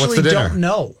 I actually don't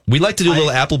know. We like to do a little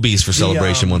Applebee's for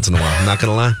celebration once in a while. I'm not going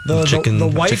to lie.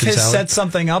 The wife has set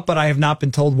something up, but I have not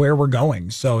been told where we're going,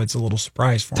 so it's a little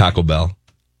surprise for me. Taco Bell.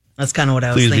 That's kind of what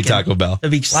I was thinking. Please be Taco Bell.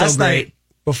 That'd be so great.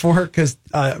 Before, because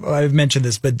I've mentioned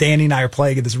this, but Danny and I are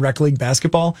playing at this rec league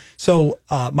basketball. So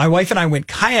my wife and I went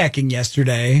kayaking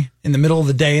yesterday in the middle of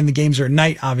the day, and the games are at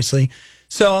night, obviously.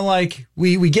 So I'm like,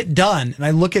 we get done, and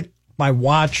I look at my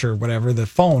watch or whatever, the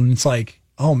phone. And it's like,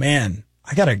 oh man,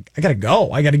 I gotta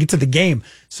go. I gotta get to the game.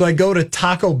 So I go to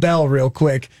Taco Bell real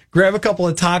quick, grab a couple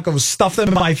of tacos, stuff them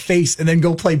in my face, and then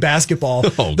go play basketball.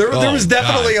 There was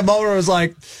definitely a moment where I was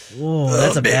like,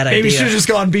 that's a bad idea. Maybe should have just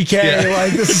gone BK. Yeah.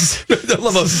 Like this is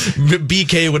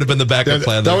BK would have been the backup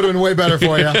plan. That would have been way better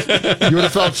for you. You would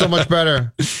have felt so much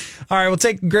better. All right, we'll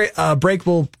take a break.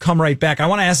 We'll come right back. I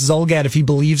want to ask Zolgad if he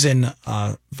believes in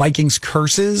Vikings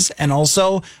curses, and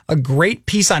also a great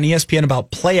piece on ESPN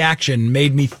about play action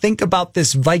made me think about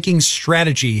this Vikings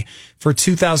strategy for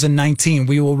 2019.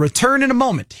 We will return in a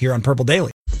moment here on Purple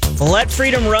Daily. Let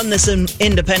freedom run this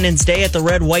Independence Day at the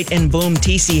Red, White, and Boom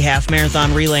TC Half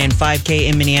Marathon Relay and 5K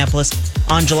in Minneapolis.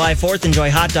 On July 4th, enjoy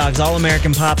hot dogs,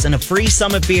 All-American Pops, and a free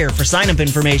Summit beer. For sign-up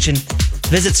information,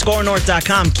 visit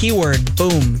scorenorth.com, keyword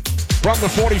boom. From the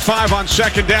 45 on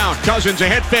second down, Cousins a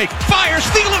head fake, fires,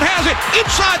 Thielen has it,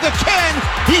 inside the 10,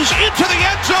 he's into the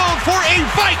end zone for a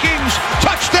Vikings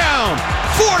touchdown.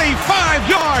 45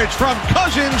 yards from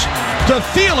Cousins to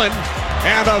Thielen,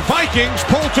 and the Vikings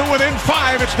pull to within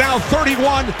 5. It's now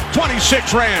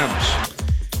 31-26 Rams.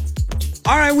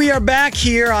 All right, we are back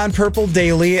here on Purple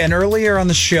Daily, and earlier on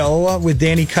the show with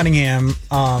Danny Cunningham,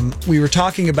 we were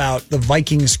talking about the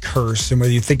Vikings curse and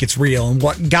whether you think it's real. And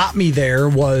what got me there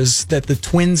was that the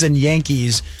Twins and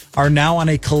Yankees are now on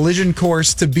a collision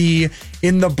course to be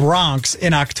in the Bronx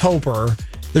in October.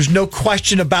 There's no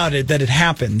question about it that it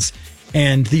happens.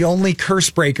 And the only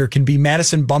curse breaker can be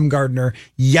Madison Bumgarner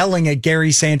yelling at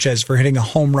Gary Sanchez for hitting a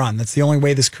home run. That's the only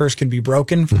way this curse can be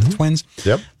broken for the Twins.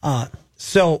 Yep.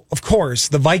 So, of course,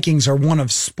 the Vikings are one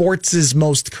of sports'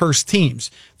 most cursed teams.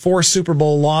 4 Super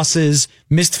Bowl losses,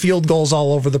 missed field goals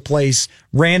all over the place,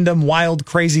 random, wild,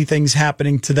 crazy things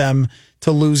happening to them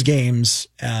to lose games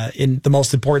in the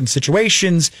most important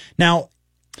situations. Now,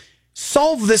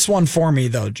 solve this one for me,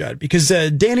 though, Judd, because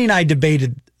Danny and I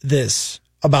debated this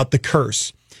about the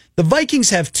curse. The Vikings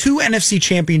have 2 NFC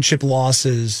Championship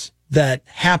losses that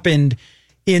happened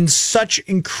in such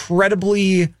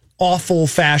incredibly awful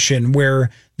fashion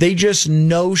where they just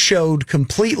no-showed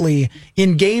completely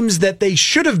in games that they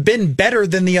should have been better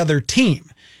than the other team.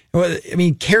 I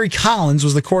mean, Kerry Collins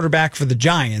was the quarterback for the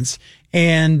Giants,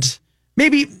 and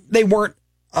maybe they weren't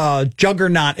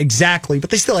juggernaut exactly,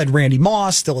 but they still had Randy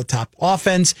Moss, still a top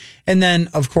offense. And then,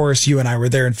 of course, you and I were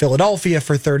there in Philadelphia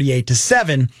for 38-7.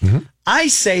 Mm-hmm. I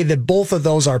say that both of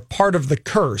those are part of the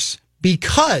curse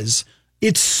because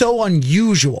it's so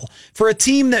unusual for a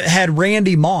team that had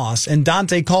Randy Moss and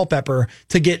Dante Culpepper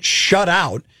to get shut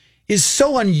out is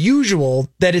so unusual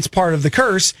that it's part of the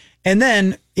curse. And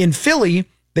then in Philly,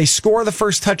 they score the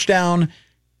first touchdown,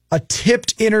 a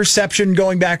tipped interception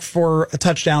going back for a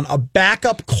touchdown, a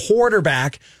backup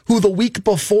quarterback who the week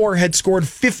before had scored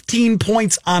 15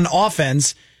 points on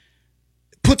offense,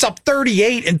 puts up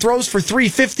 38 and throws for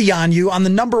 350 on you on the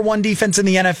number 1 defense in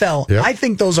the NFL. Yep. I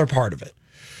think those are part of it.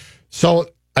 So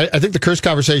I think the curse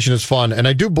conversation is fun, and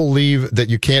I do believe that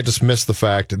you can't dismiss the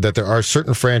fact that there are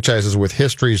certain franchises with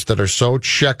histories that are so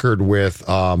checkered with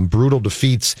brutal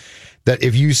defeats that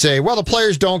if you say, well, the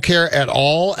players don't care at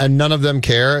all and none of them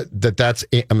care, that's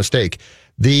a mistake.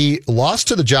 The loss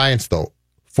to the Giants, though,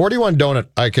 41 Donut,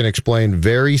 I can explain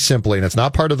very simply, and it's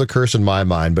not part of the curse in my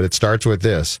mind, but it starts with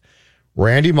this.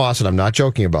 Randy Moss, and I'm not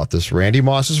joking about this, Randy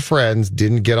Moss's friends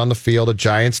didn't get on the field at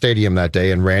Giant Stadium that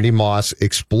day, and Randy Moss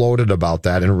exploded about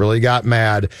that and really got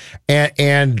mad.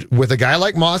 And with a guy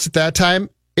like Moss at that time,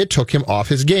 it took him off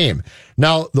his game.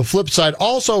 Now, the flip side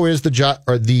also is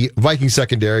the Viking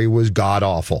secondary was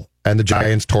god-awful, and the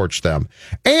Giants torched them.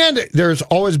 And there's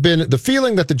always been the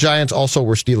feeling that the Giants also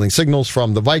were stealing signals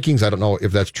from the Vikings. I don't know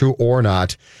if that's true or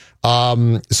not.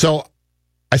 So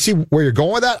I see where you're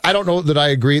going with that. I don't know that I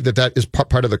agree that is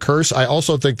part of the curse. I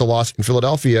also think the loss in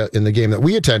Philadelphia in the game that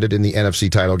we attended in the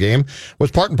NFC title game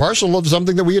was part and parcel of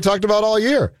something that we had talked about all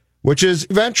year, which is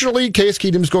eventually Case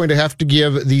Keenum's going to have to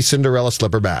give the Cinderella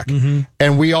slipper back. Mm-hmm.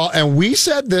 And we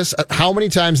said this how many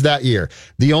times that year.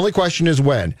 The only question is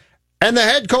when. And the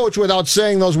head coach, without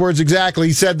saying those words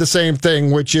exactly, said the same thing,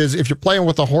 which is if you're playing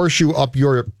with a horseshoe up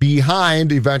your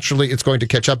behind, eventually it's going to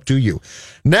catch up to you.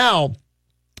 Now,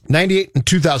 98 and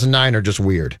 2009 are just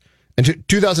weird. In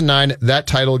 2009, that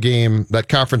title game, that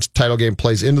conference title game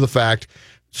plays into the fact,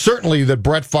 certainly that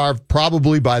Brett Favre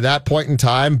probably by that point in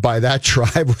time, by that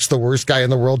tribe, was the worst guy in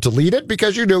the world to lead it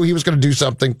because you knew he was going to do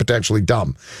something potentially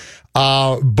dumb.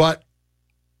 But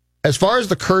as far as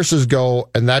the curses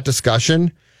go and that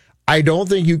discussion, I don't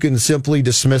think you can simply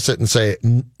dismiss it and say,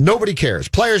 nobody cares.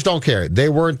 Players don't care. They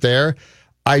weren't there.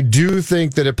 I do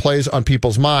think that it plays on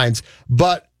people's minds.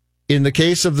 But in the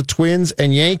case of the Twins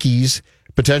and Yankees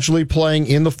potentially playing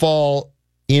in the fall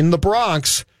in the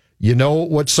Bronx, you know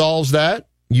what solves that?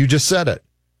 You just said it.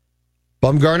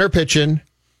 Bumgarner pitching,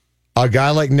 a guy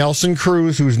like Nelson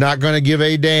Cruz who's not going to give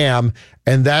a damn.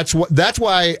 And that's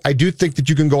why I do think that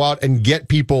you can go out and get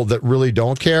people that really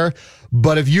don't care.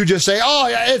 But if you just say,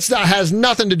 "Oh, has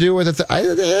nothing to do with it,"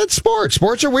 it's sports.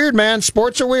 Sports are weird, man.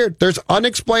 Sports are weird. There's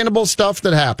unexplainable stuff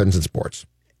that happens in sports,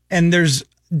 and there's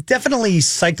definitely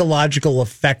psychological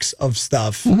effects of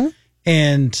stuff. Mm-hmm.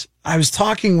 And I was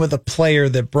talking with a player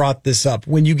that brought this up.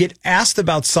 When you get asked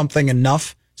about something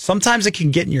enough, sometimes it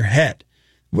can get in your head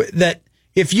that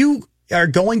if you are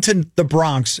going to the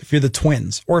Bronx, if you're the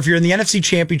Twins, or if you're in the NFC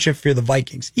Championship, if you're the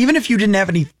Vikings, even if you didn't have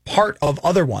any part of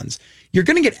other ones, you're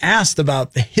going to get asked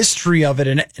about the history of it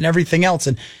and everything else.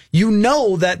 And you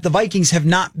know that the Vikings have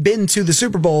not been to the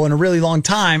Super Bowl in a really long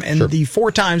time. And the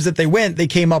 4 times that they went, they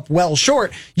came up well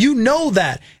short. You know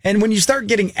that. And when you start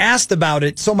getting asked about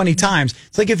it so many times,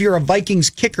 it's like if you're a Vikings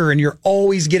kicker and you're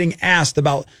always getting asked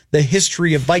about the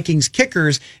history of Vikings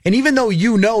kickers. And even though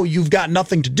you know you've got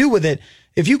nothing to do with it,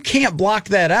 if you can't block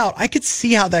that out, I could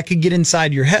see how that could get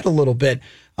inside your head a little bit.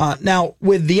 Now,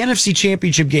 with the NFC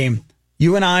Championship game,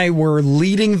 you and I were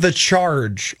leading the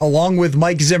charge along with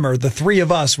Mike Zimmer. The three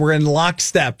of us were in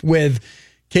lockstep with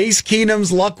Case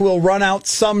Keenum's luck will run out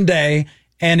someday,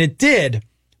 and it did.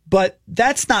 But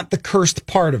that's not the cursed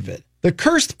part of it. The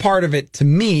cursed part of it, to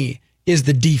me, is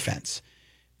the defense.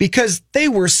 Because they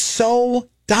were so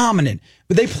dominant.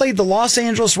 But they played the Los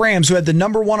Angeles Rams, who had the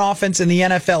number 1 offense in the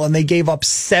NFL, and they gave up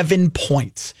 7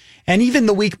 points. And even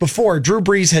the week before, Drew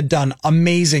Brees had done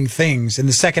amazing things in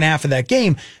the second half of that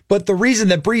game. But the reason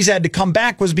that Brees had to come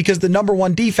back was because the number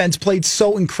 1 defense played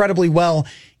so incredibly well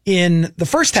in the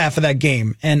first half of that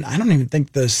game. And I don't even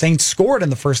think the Saints scored in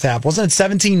the first half. Wasn't it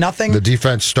 17-0? The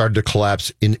defense started to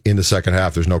collapse in the second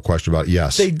half. There's no question about it.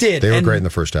 Yes. They did. They were great in the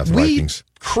first half, the Vikings.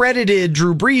 Credited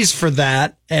Drew Brees for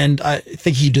that, and I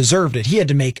think he deserved it. He had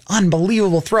to make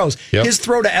unbelievable throws. Yep. His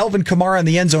throw to Alvin Kamara in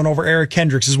the end zone over Eric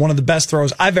Kendricks is one of the best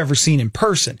throws I've ever seen in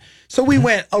person. So we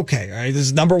went, okay, all right, this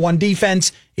is number 1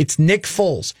 defense. It's Nick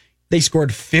Foles. They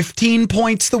scored 15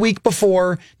 points the week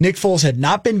before. Nick Foles had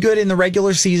not been good in the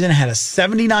regular season, had a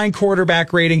 79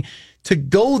 quarterback rating. To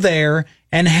go there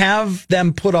and have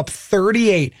them put up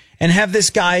 38 and have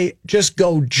this guy just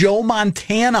go Joe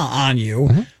Montana on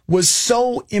you was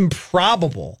so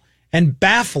improbable and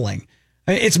baffling.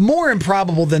 I mean, it's more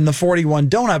improbable than the 41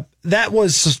 donut. That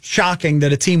was shocking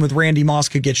that a team with Randy Moss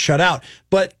could get shut out.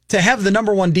 But to have the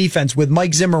number 1 defense with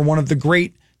Mike Zimmer, one of the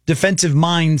great defensive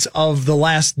minds of the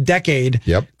last decade,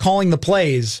 calling the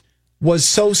plays was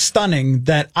so stunning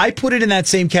that I put it in that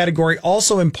same category,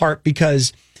 also in part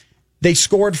because they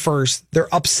scored first.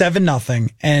 They're up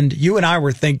 7-0. And you and I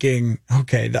were thinking,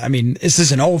 okay, I mean, this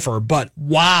isn't over, but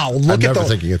wow, look at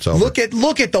thinking it's over.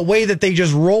 Look at the way that they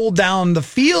just rolled down the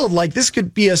field. Like this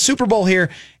could be a Super Bowl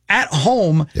here at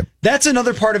home. Yep. That's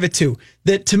another part of it too.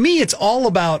 That to me, it's all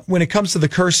about when it comes to the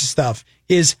curse stuff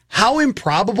is how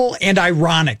improbable and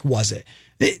ironic was it?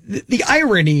 The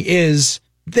irony is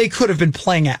they could have been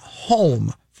playing at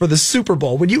home for the Super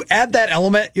Bowl. When you add that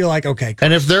element, you're like, okay.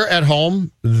 And if they're at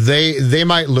home, they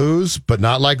might lose, but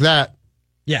not like that.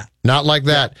 Yeah. Not like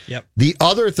that. Yep. The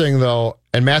other thing, though,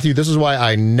 and Matthew, this is why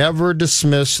I never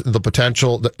dismiss the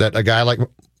potential that a guy like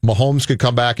Mahomes could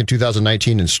come back in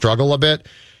 2019 and struggle a bit,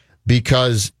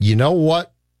 because you know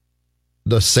what?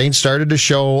 The Saints started to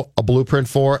show a blueprint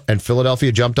for, and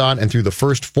Philadelphia jumped on, and through the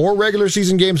first 4 regular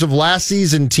season games of last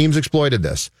season, teams exploited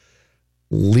this.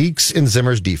 Leaks in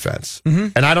Zimmer's defense.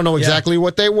 And I don't know exactly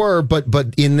what they were, but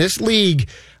in this league,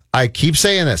 I keep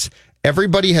saying this,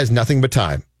 everybody has nothing but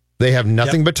time. They have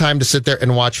nothing but time to sit there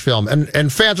and watch film.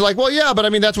 And fans are like, well, yeah, but I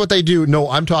mean, that's what they do. No,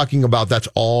 I'm talking about that's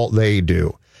all they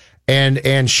do.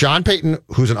 And Sean Payton,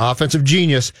 who's an offensive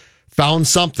genius, found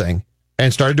something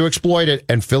and started to exploit it,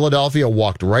 and Philadelphia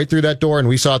walked right through that door, and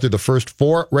we saw it through the first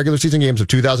 4 regular season games of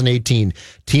 2018.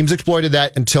 Teams exploited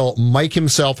that until Mike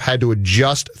himself had to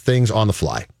adjust things on the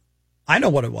fly. I know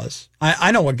what it was.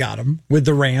 I know what got him with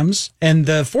the Rams, and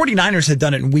the 49ers had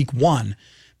done it in week 1.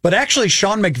 But actually,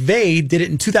 Sean McVay did it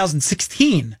in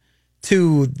 2016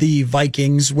 to the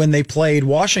Vikings when they played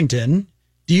Washington.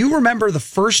 Do you remember the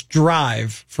first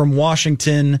drive from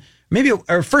Washington,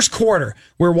 or first quarter,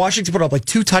 where Washington put up like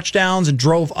 2 touchdowns and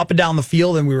drove up and down the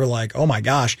field, and we were like, oh my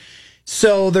gosh.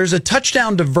 So there's a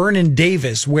touchdown to Vernon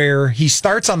Davis where he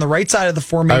starts on the right side of the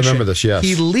formation. I remember this, yes.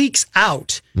 He leaks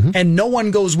out, and no one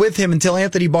goes with him until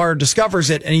Anthony Barr discovers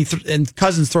it, and and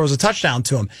Cousins throws a touchdown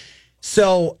to him.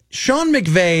 So Sean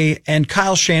McVay and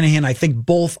Kyle Shanahan, I think,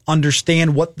 both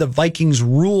understand what the Vikings'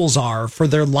 rules are for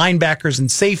their linebackers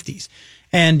and safeties.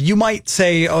 And you might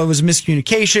say, oh, it was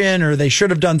miscommunication, or they should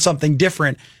have done something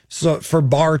different for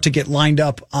Barr to get lined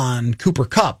up on Cooper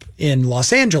Kupp in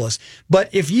Los Angeles. But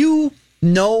if you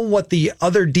know what the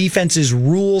other defense's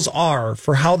rules are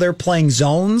for how they're playing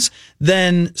zones,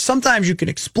 then sometimes you can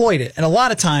exploit it. And a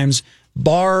lot of times,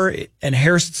 Barr and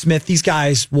Harrison Smith, these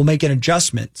guys will make an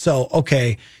adjustment. So,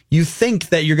 okay, you think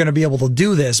that you're going to be able to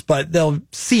do this, but they'll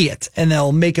see it and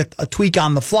they'll make a tweak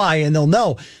on the fly and they'll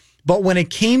know. But when it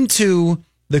came to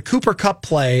the Cooper Kupp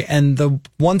play and the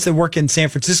ones that work in San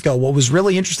Francisco, what was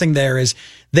really interesting there is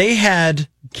they had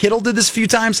Kittle did this a few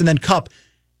times and then Kupp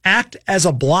act as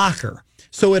a blocker.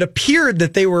 So it appeared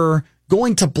that they were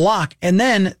going to block, and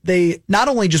then they not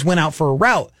only just went out for a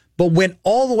route, but went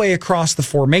all the way across the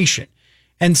formation.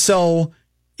 And so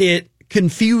it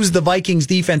confused the Vikings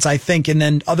defense, I think, and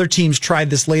then other teams tried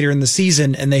this later in the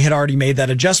season and they had already made that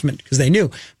adjustment because they knew.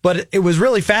 But it was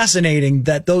really fascinating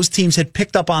that those teams had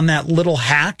picked up on that little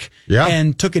hack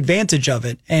and took advantage of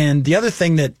it. And the other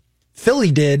thing that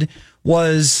Philly did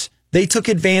was they took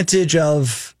advantage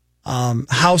of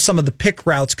how some of the pick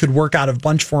routes could work out of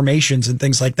bunch formations and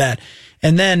things like that.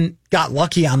 And then got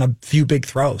lucky on a few big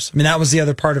throws. I mean, that was the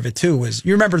other part of it too, was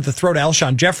you remember the throw to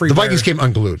Alshon Jeffrey. The Vikings came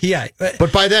unglued. Yeah.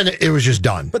 But by then it was just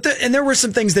done. And there were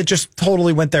some things that just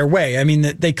totally went their way. I mean,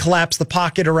 they collapsed the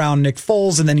pocket around Nick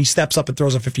Foles and then he steps up and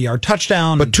throws a 50-yard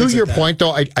touchdown. But to your point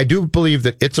though, I do believe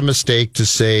that it's a mistake to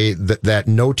say that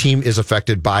no team is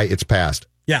affected by its past.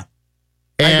 Yeah.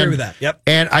 I agree with that. Yep.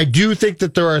 And I do think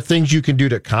that there are things you can do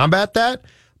to combat that.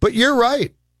 But you're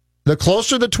right. The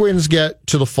closer the Twins get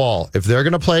to the fall, if they're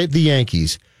going to play the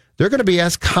Yankees, they're going to be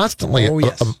asked constantly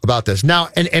about this. Now,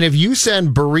 and if you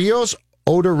send Barrios,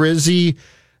 Odorizzi,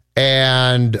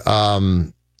 and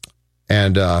who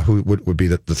would be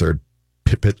the third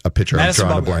pitcher? Madison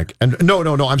I'm drawing a blank. And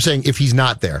no. I'm saying if he's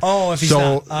not there. Oh, if he's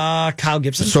not. Kyle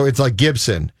Gibson. So it's like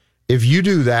Gibson. If you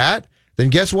do that, then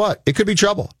guess what? It could be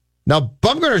trouble. Now,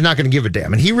 Bumgarner's not going to give a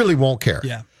damn, and he really won't care.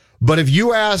 Yeah. But if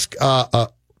you ask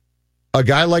a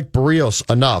guy like Barrios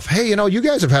enough, hey, you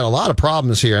guys have had a lot of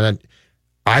problems here, and then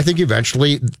I think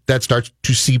eventually that starts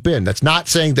to seep in. That's not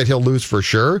saying that he'll lose for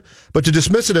sure, but to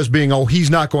dismiss it as being,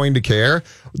 he's not going to care,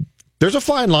 there's a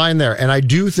fine line there. And I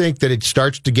do think that it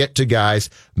starts to get to guys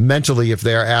mentally if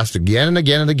they're asked again and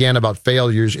again and again about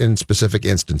failures in specific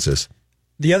instances.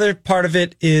 The other part of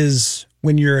it is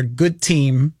when you're a good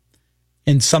team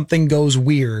and something goes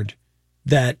weird,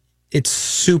 that it's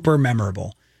super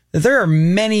memorable. There are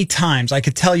many times I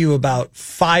could tell you about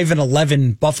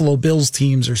 5-11 Buffalo Bills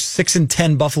teams or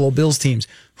 6-10 Buffalo Bills teams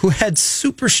who had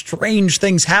super strange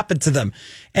things happen to them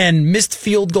and missed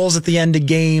field goals at the end of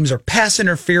games or pass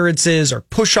interferences or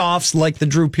push-offs like the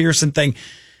Drew Pearson thing.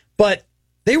 But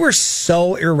they were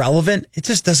so irrelevant, it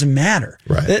just doesn't matter.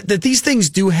 Right. That these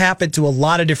things do happen to a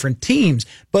lot of different teams,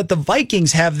 but the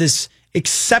Vikings have this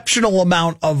exceptional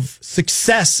amount of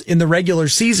success in the regular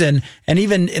season and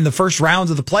even in the first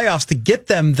rounds of the playoffs to get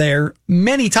them there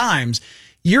many times.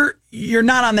 You're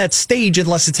not on that stage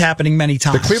unless it's happening many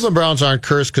times. The Cleveland Browns aren't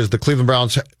cursed because the Cleveland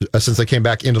Browns, since they came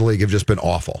back into the league, have just been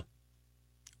awful.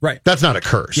 Right. That's not a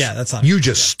curse. Yeah, that's not. You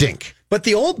just stink. But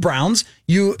the old Browns,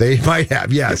 they might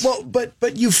have, yes. Well,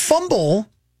 but you fumble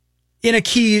in a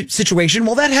key situation.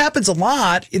 Well, that happens a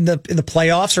lot in the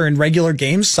playoffs or in regular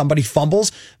games. Somebody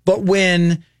fumbles. But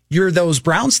when you're those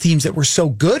Browns teams that were so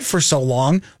good for so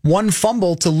long, one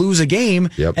fumble to lose a game,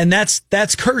 and that's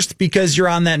cursed because you're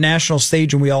on that national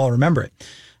stage and we all remember it.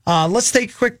 Let's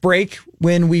take a quick break.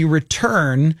 When we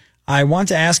return, I want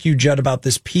to ask you, Judd, about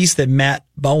this piece that Matt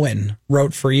Bowen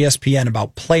wrote for ESPN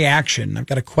about play action. I've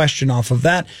got a question off of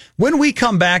that. When we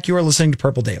come back, you are listening to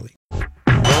Purple Daily.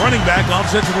 The running back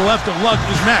offset to the left of Luck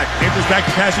is Mack. Enters back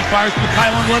to pass. He fires to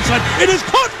Kyle on the left side. It is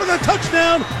caught for the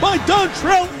touchdown by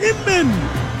Dontrell Inman.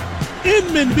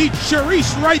 Inman beat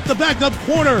Sharice Wright, the backup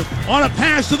corner, on a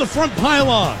pass to the front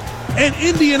pylon. And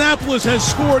Indianapolis has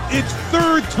scored its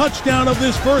third touchdown of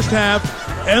this first half.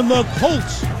 And the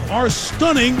Colts are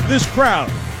stunning this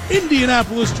crowd.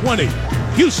 Indianapolis 20,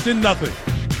 Houston, nothing.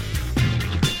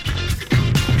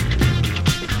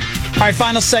 All right,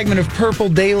 final segment of Purple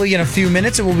Daily in a few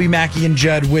minutes. It will be Mackie and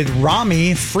Judd with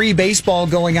Rami. Free baseball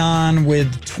going on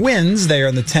with Twins. They are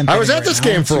in the 10th. I was at this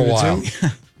game for a while.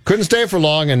 Couldn't stay for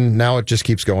long, and now it just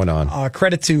keeps going on.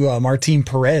 Credit to Martin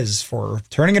Perez for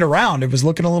turning it around. It was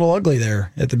looking a little ugly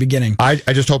there at the beginning. I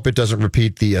just hope it doesn't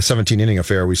repeat the 17-inning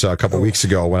affair we saw a couple weeks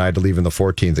ago when I had to leave in the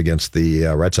 14th against the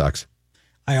Red Sox.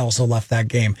 I also left that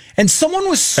game. And someone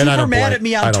was super mad at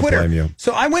me on Twitter. I don't blame you.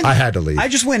 So I had to leave. I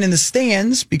just went in the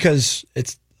stands because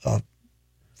it's a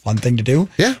fun thing to do.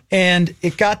 Yeah. And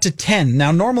it got to 10.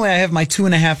 Now, normally I have my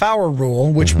 2.5 hour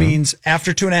rule, which means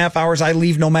after 2.5 hours, I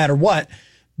leave no matter what.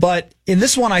 But in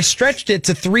this one, I stretched it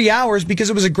to 3 hours because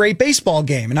it was a great baseball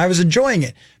game and I was enjoying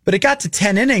it. But it got to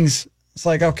 10 innings. It's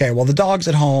like, okay, well, the dog's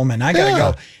at home and I got to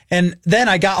go. And then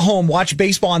I got home, watched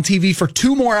baseball on TV for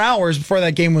 2 more hours before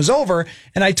that game was over.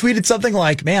 And I tweeted something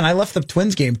like, man, I left the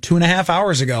Twins game 2.5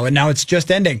 hours ago and now it's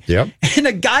just ending. Yep. And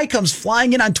a guy comes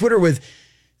flying in on Twitter with,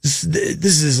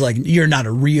 this is like, you're not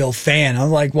a real fan.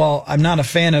 I'm like, well, I'm not a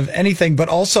fan of anything, but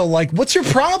also like, what's your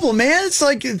problem, man? It's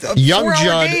like a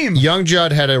 4-hour game. Young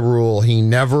Judd had a rule. He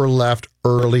never left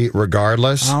early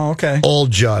regardless. Oh, okay.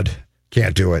 Old Judd.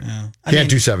 Can't do it. Yeah. Can't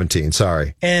do 17.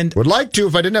 Sorry. And would like to.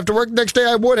 If I didn't have to work the next day,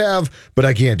 I would have, but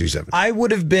I can't do 17. I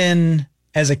would have been,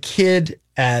 as a kid,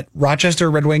 at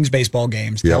Rochester Red Wings baseball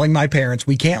games, telling my parents,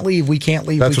 we can't leave, we can't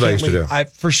leave. That's what I used to do.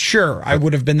 For sure, I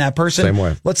would have been that person. Same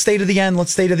way. Let's stay to the end.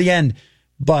 Let's stay to the end.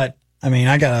 But, I mean,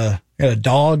 I got a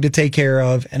dog to take care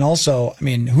of. And also, I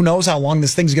mean, who knows how long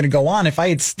this thing's going to go on. If I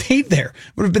had stayed there,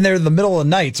 would have been there in the middle of the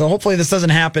night. So hopefully this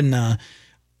doesn't happen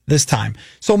this time.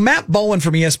 So Matt Bowen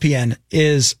from ESPN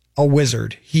is a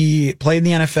wizard. He played in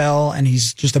the NFL and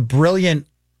he's just a brilliant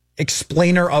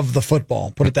explainer of the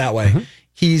football, put it that way. Mm-hmm.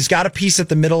 He's got a piece at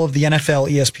the middle of the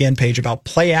NFL ESPN page about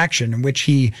play action, in which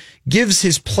he gives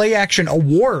his play action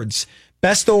awards.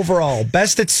 Best overall,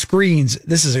 best at screens.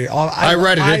 This is I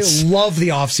read it. I love the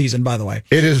offseason, by the way.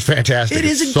 It is fantastic. It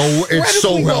is it's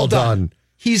so well done.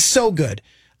 He's so good.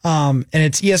 And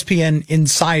it's ESPN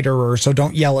Insider, so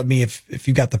don't yell at me if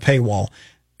you got the paywall.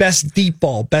 Best deep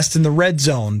ball, best in the red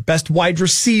zone, best wide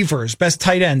receivers, best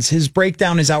tight ends. His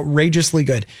breakdown is outrageously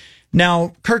good.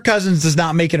 Now, Kirk Cousins does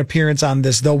not make an appearance on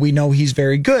this, though we know he's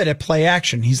very good at play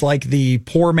action. He's like the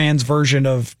poor man's version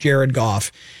of Jared Goff.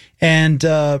 And,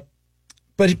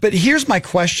 but here's my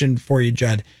question for you,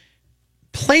 Judd.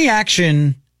 Play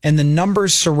action and the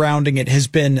numbers surrounding it has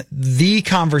been the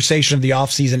conversation of the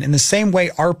offseason in the same way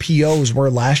RPOs were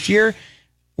last year.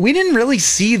 We didn't really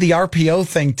see the RPO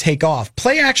thing take off.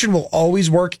 Play action will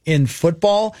always work in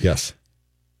football. Yes.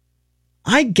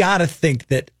 I gotta think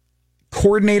that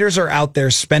coordinators are out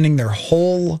there spending their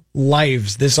whole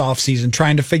lives this offseason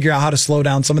trying to figure out how to slow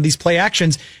down some of these play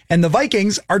actions, and the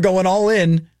Vikings are going all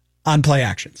in on play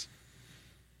actions.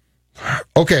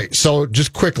 Okay, so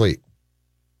just quickly,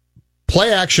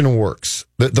 play action works.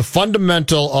 The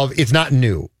fundamental of it's not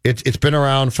new. It's been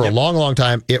around for a long, long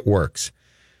time. It works.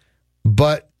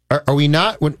 But are we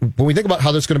not, when we think about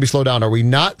how this is going to be slowed down, are we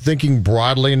not thinking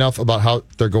broadly enough about how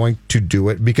they're going to do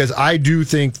it? Because I do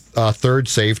think third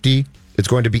safety is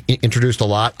going to be introduced a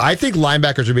lot. I think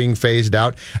linebackers are being phased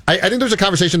out. I think there's a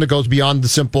conversation that goes beyond the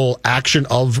simple action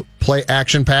of play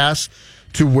action pass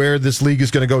to where this league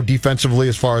is going to go defensively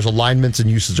as far as alignments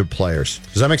and usage of players.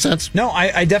 Does that make sense? No,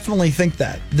 I definitely think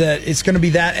that it's going to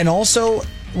be that. And also,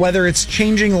 whether it's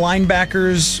changing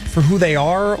linebackers for who they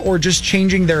are or just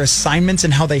changing their assignments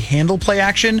and how they handle play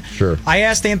action. Sure. I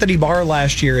asked Anthony Barr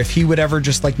last year if he would ever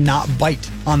just like not bite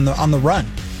on the run.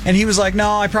 And he was like,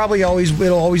 no,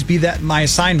 it'll always be that my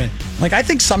assignment. Like, I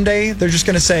think someday they're just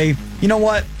going to say, you know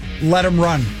what? Let him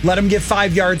run. Let him get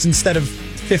 5 yards instead of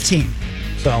 15.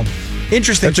 So,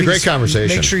 interesting. That's a great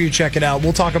conversation. Make sure you check it out.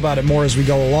 We'll talk about it more as we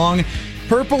go along.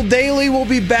 Purple Daily will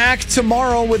be back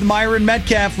tomorrow with Myron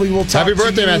Metcalf. We will talk Happy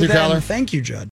birthday, to you Matthew then. Caller. Thank you, Judd.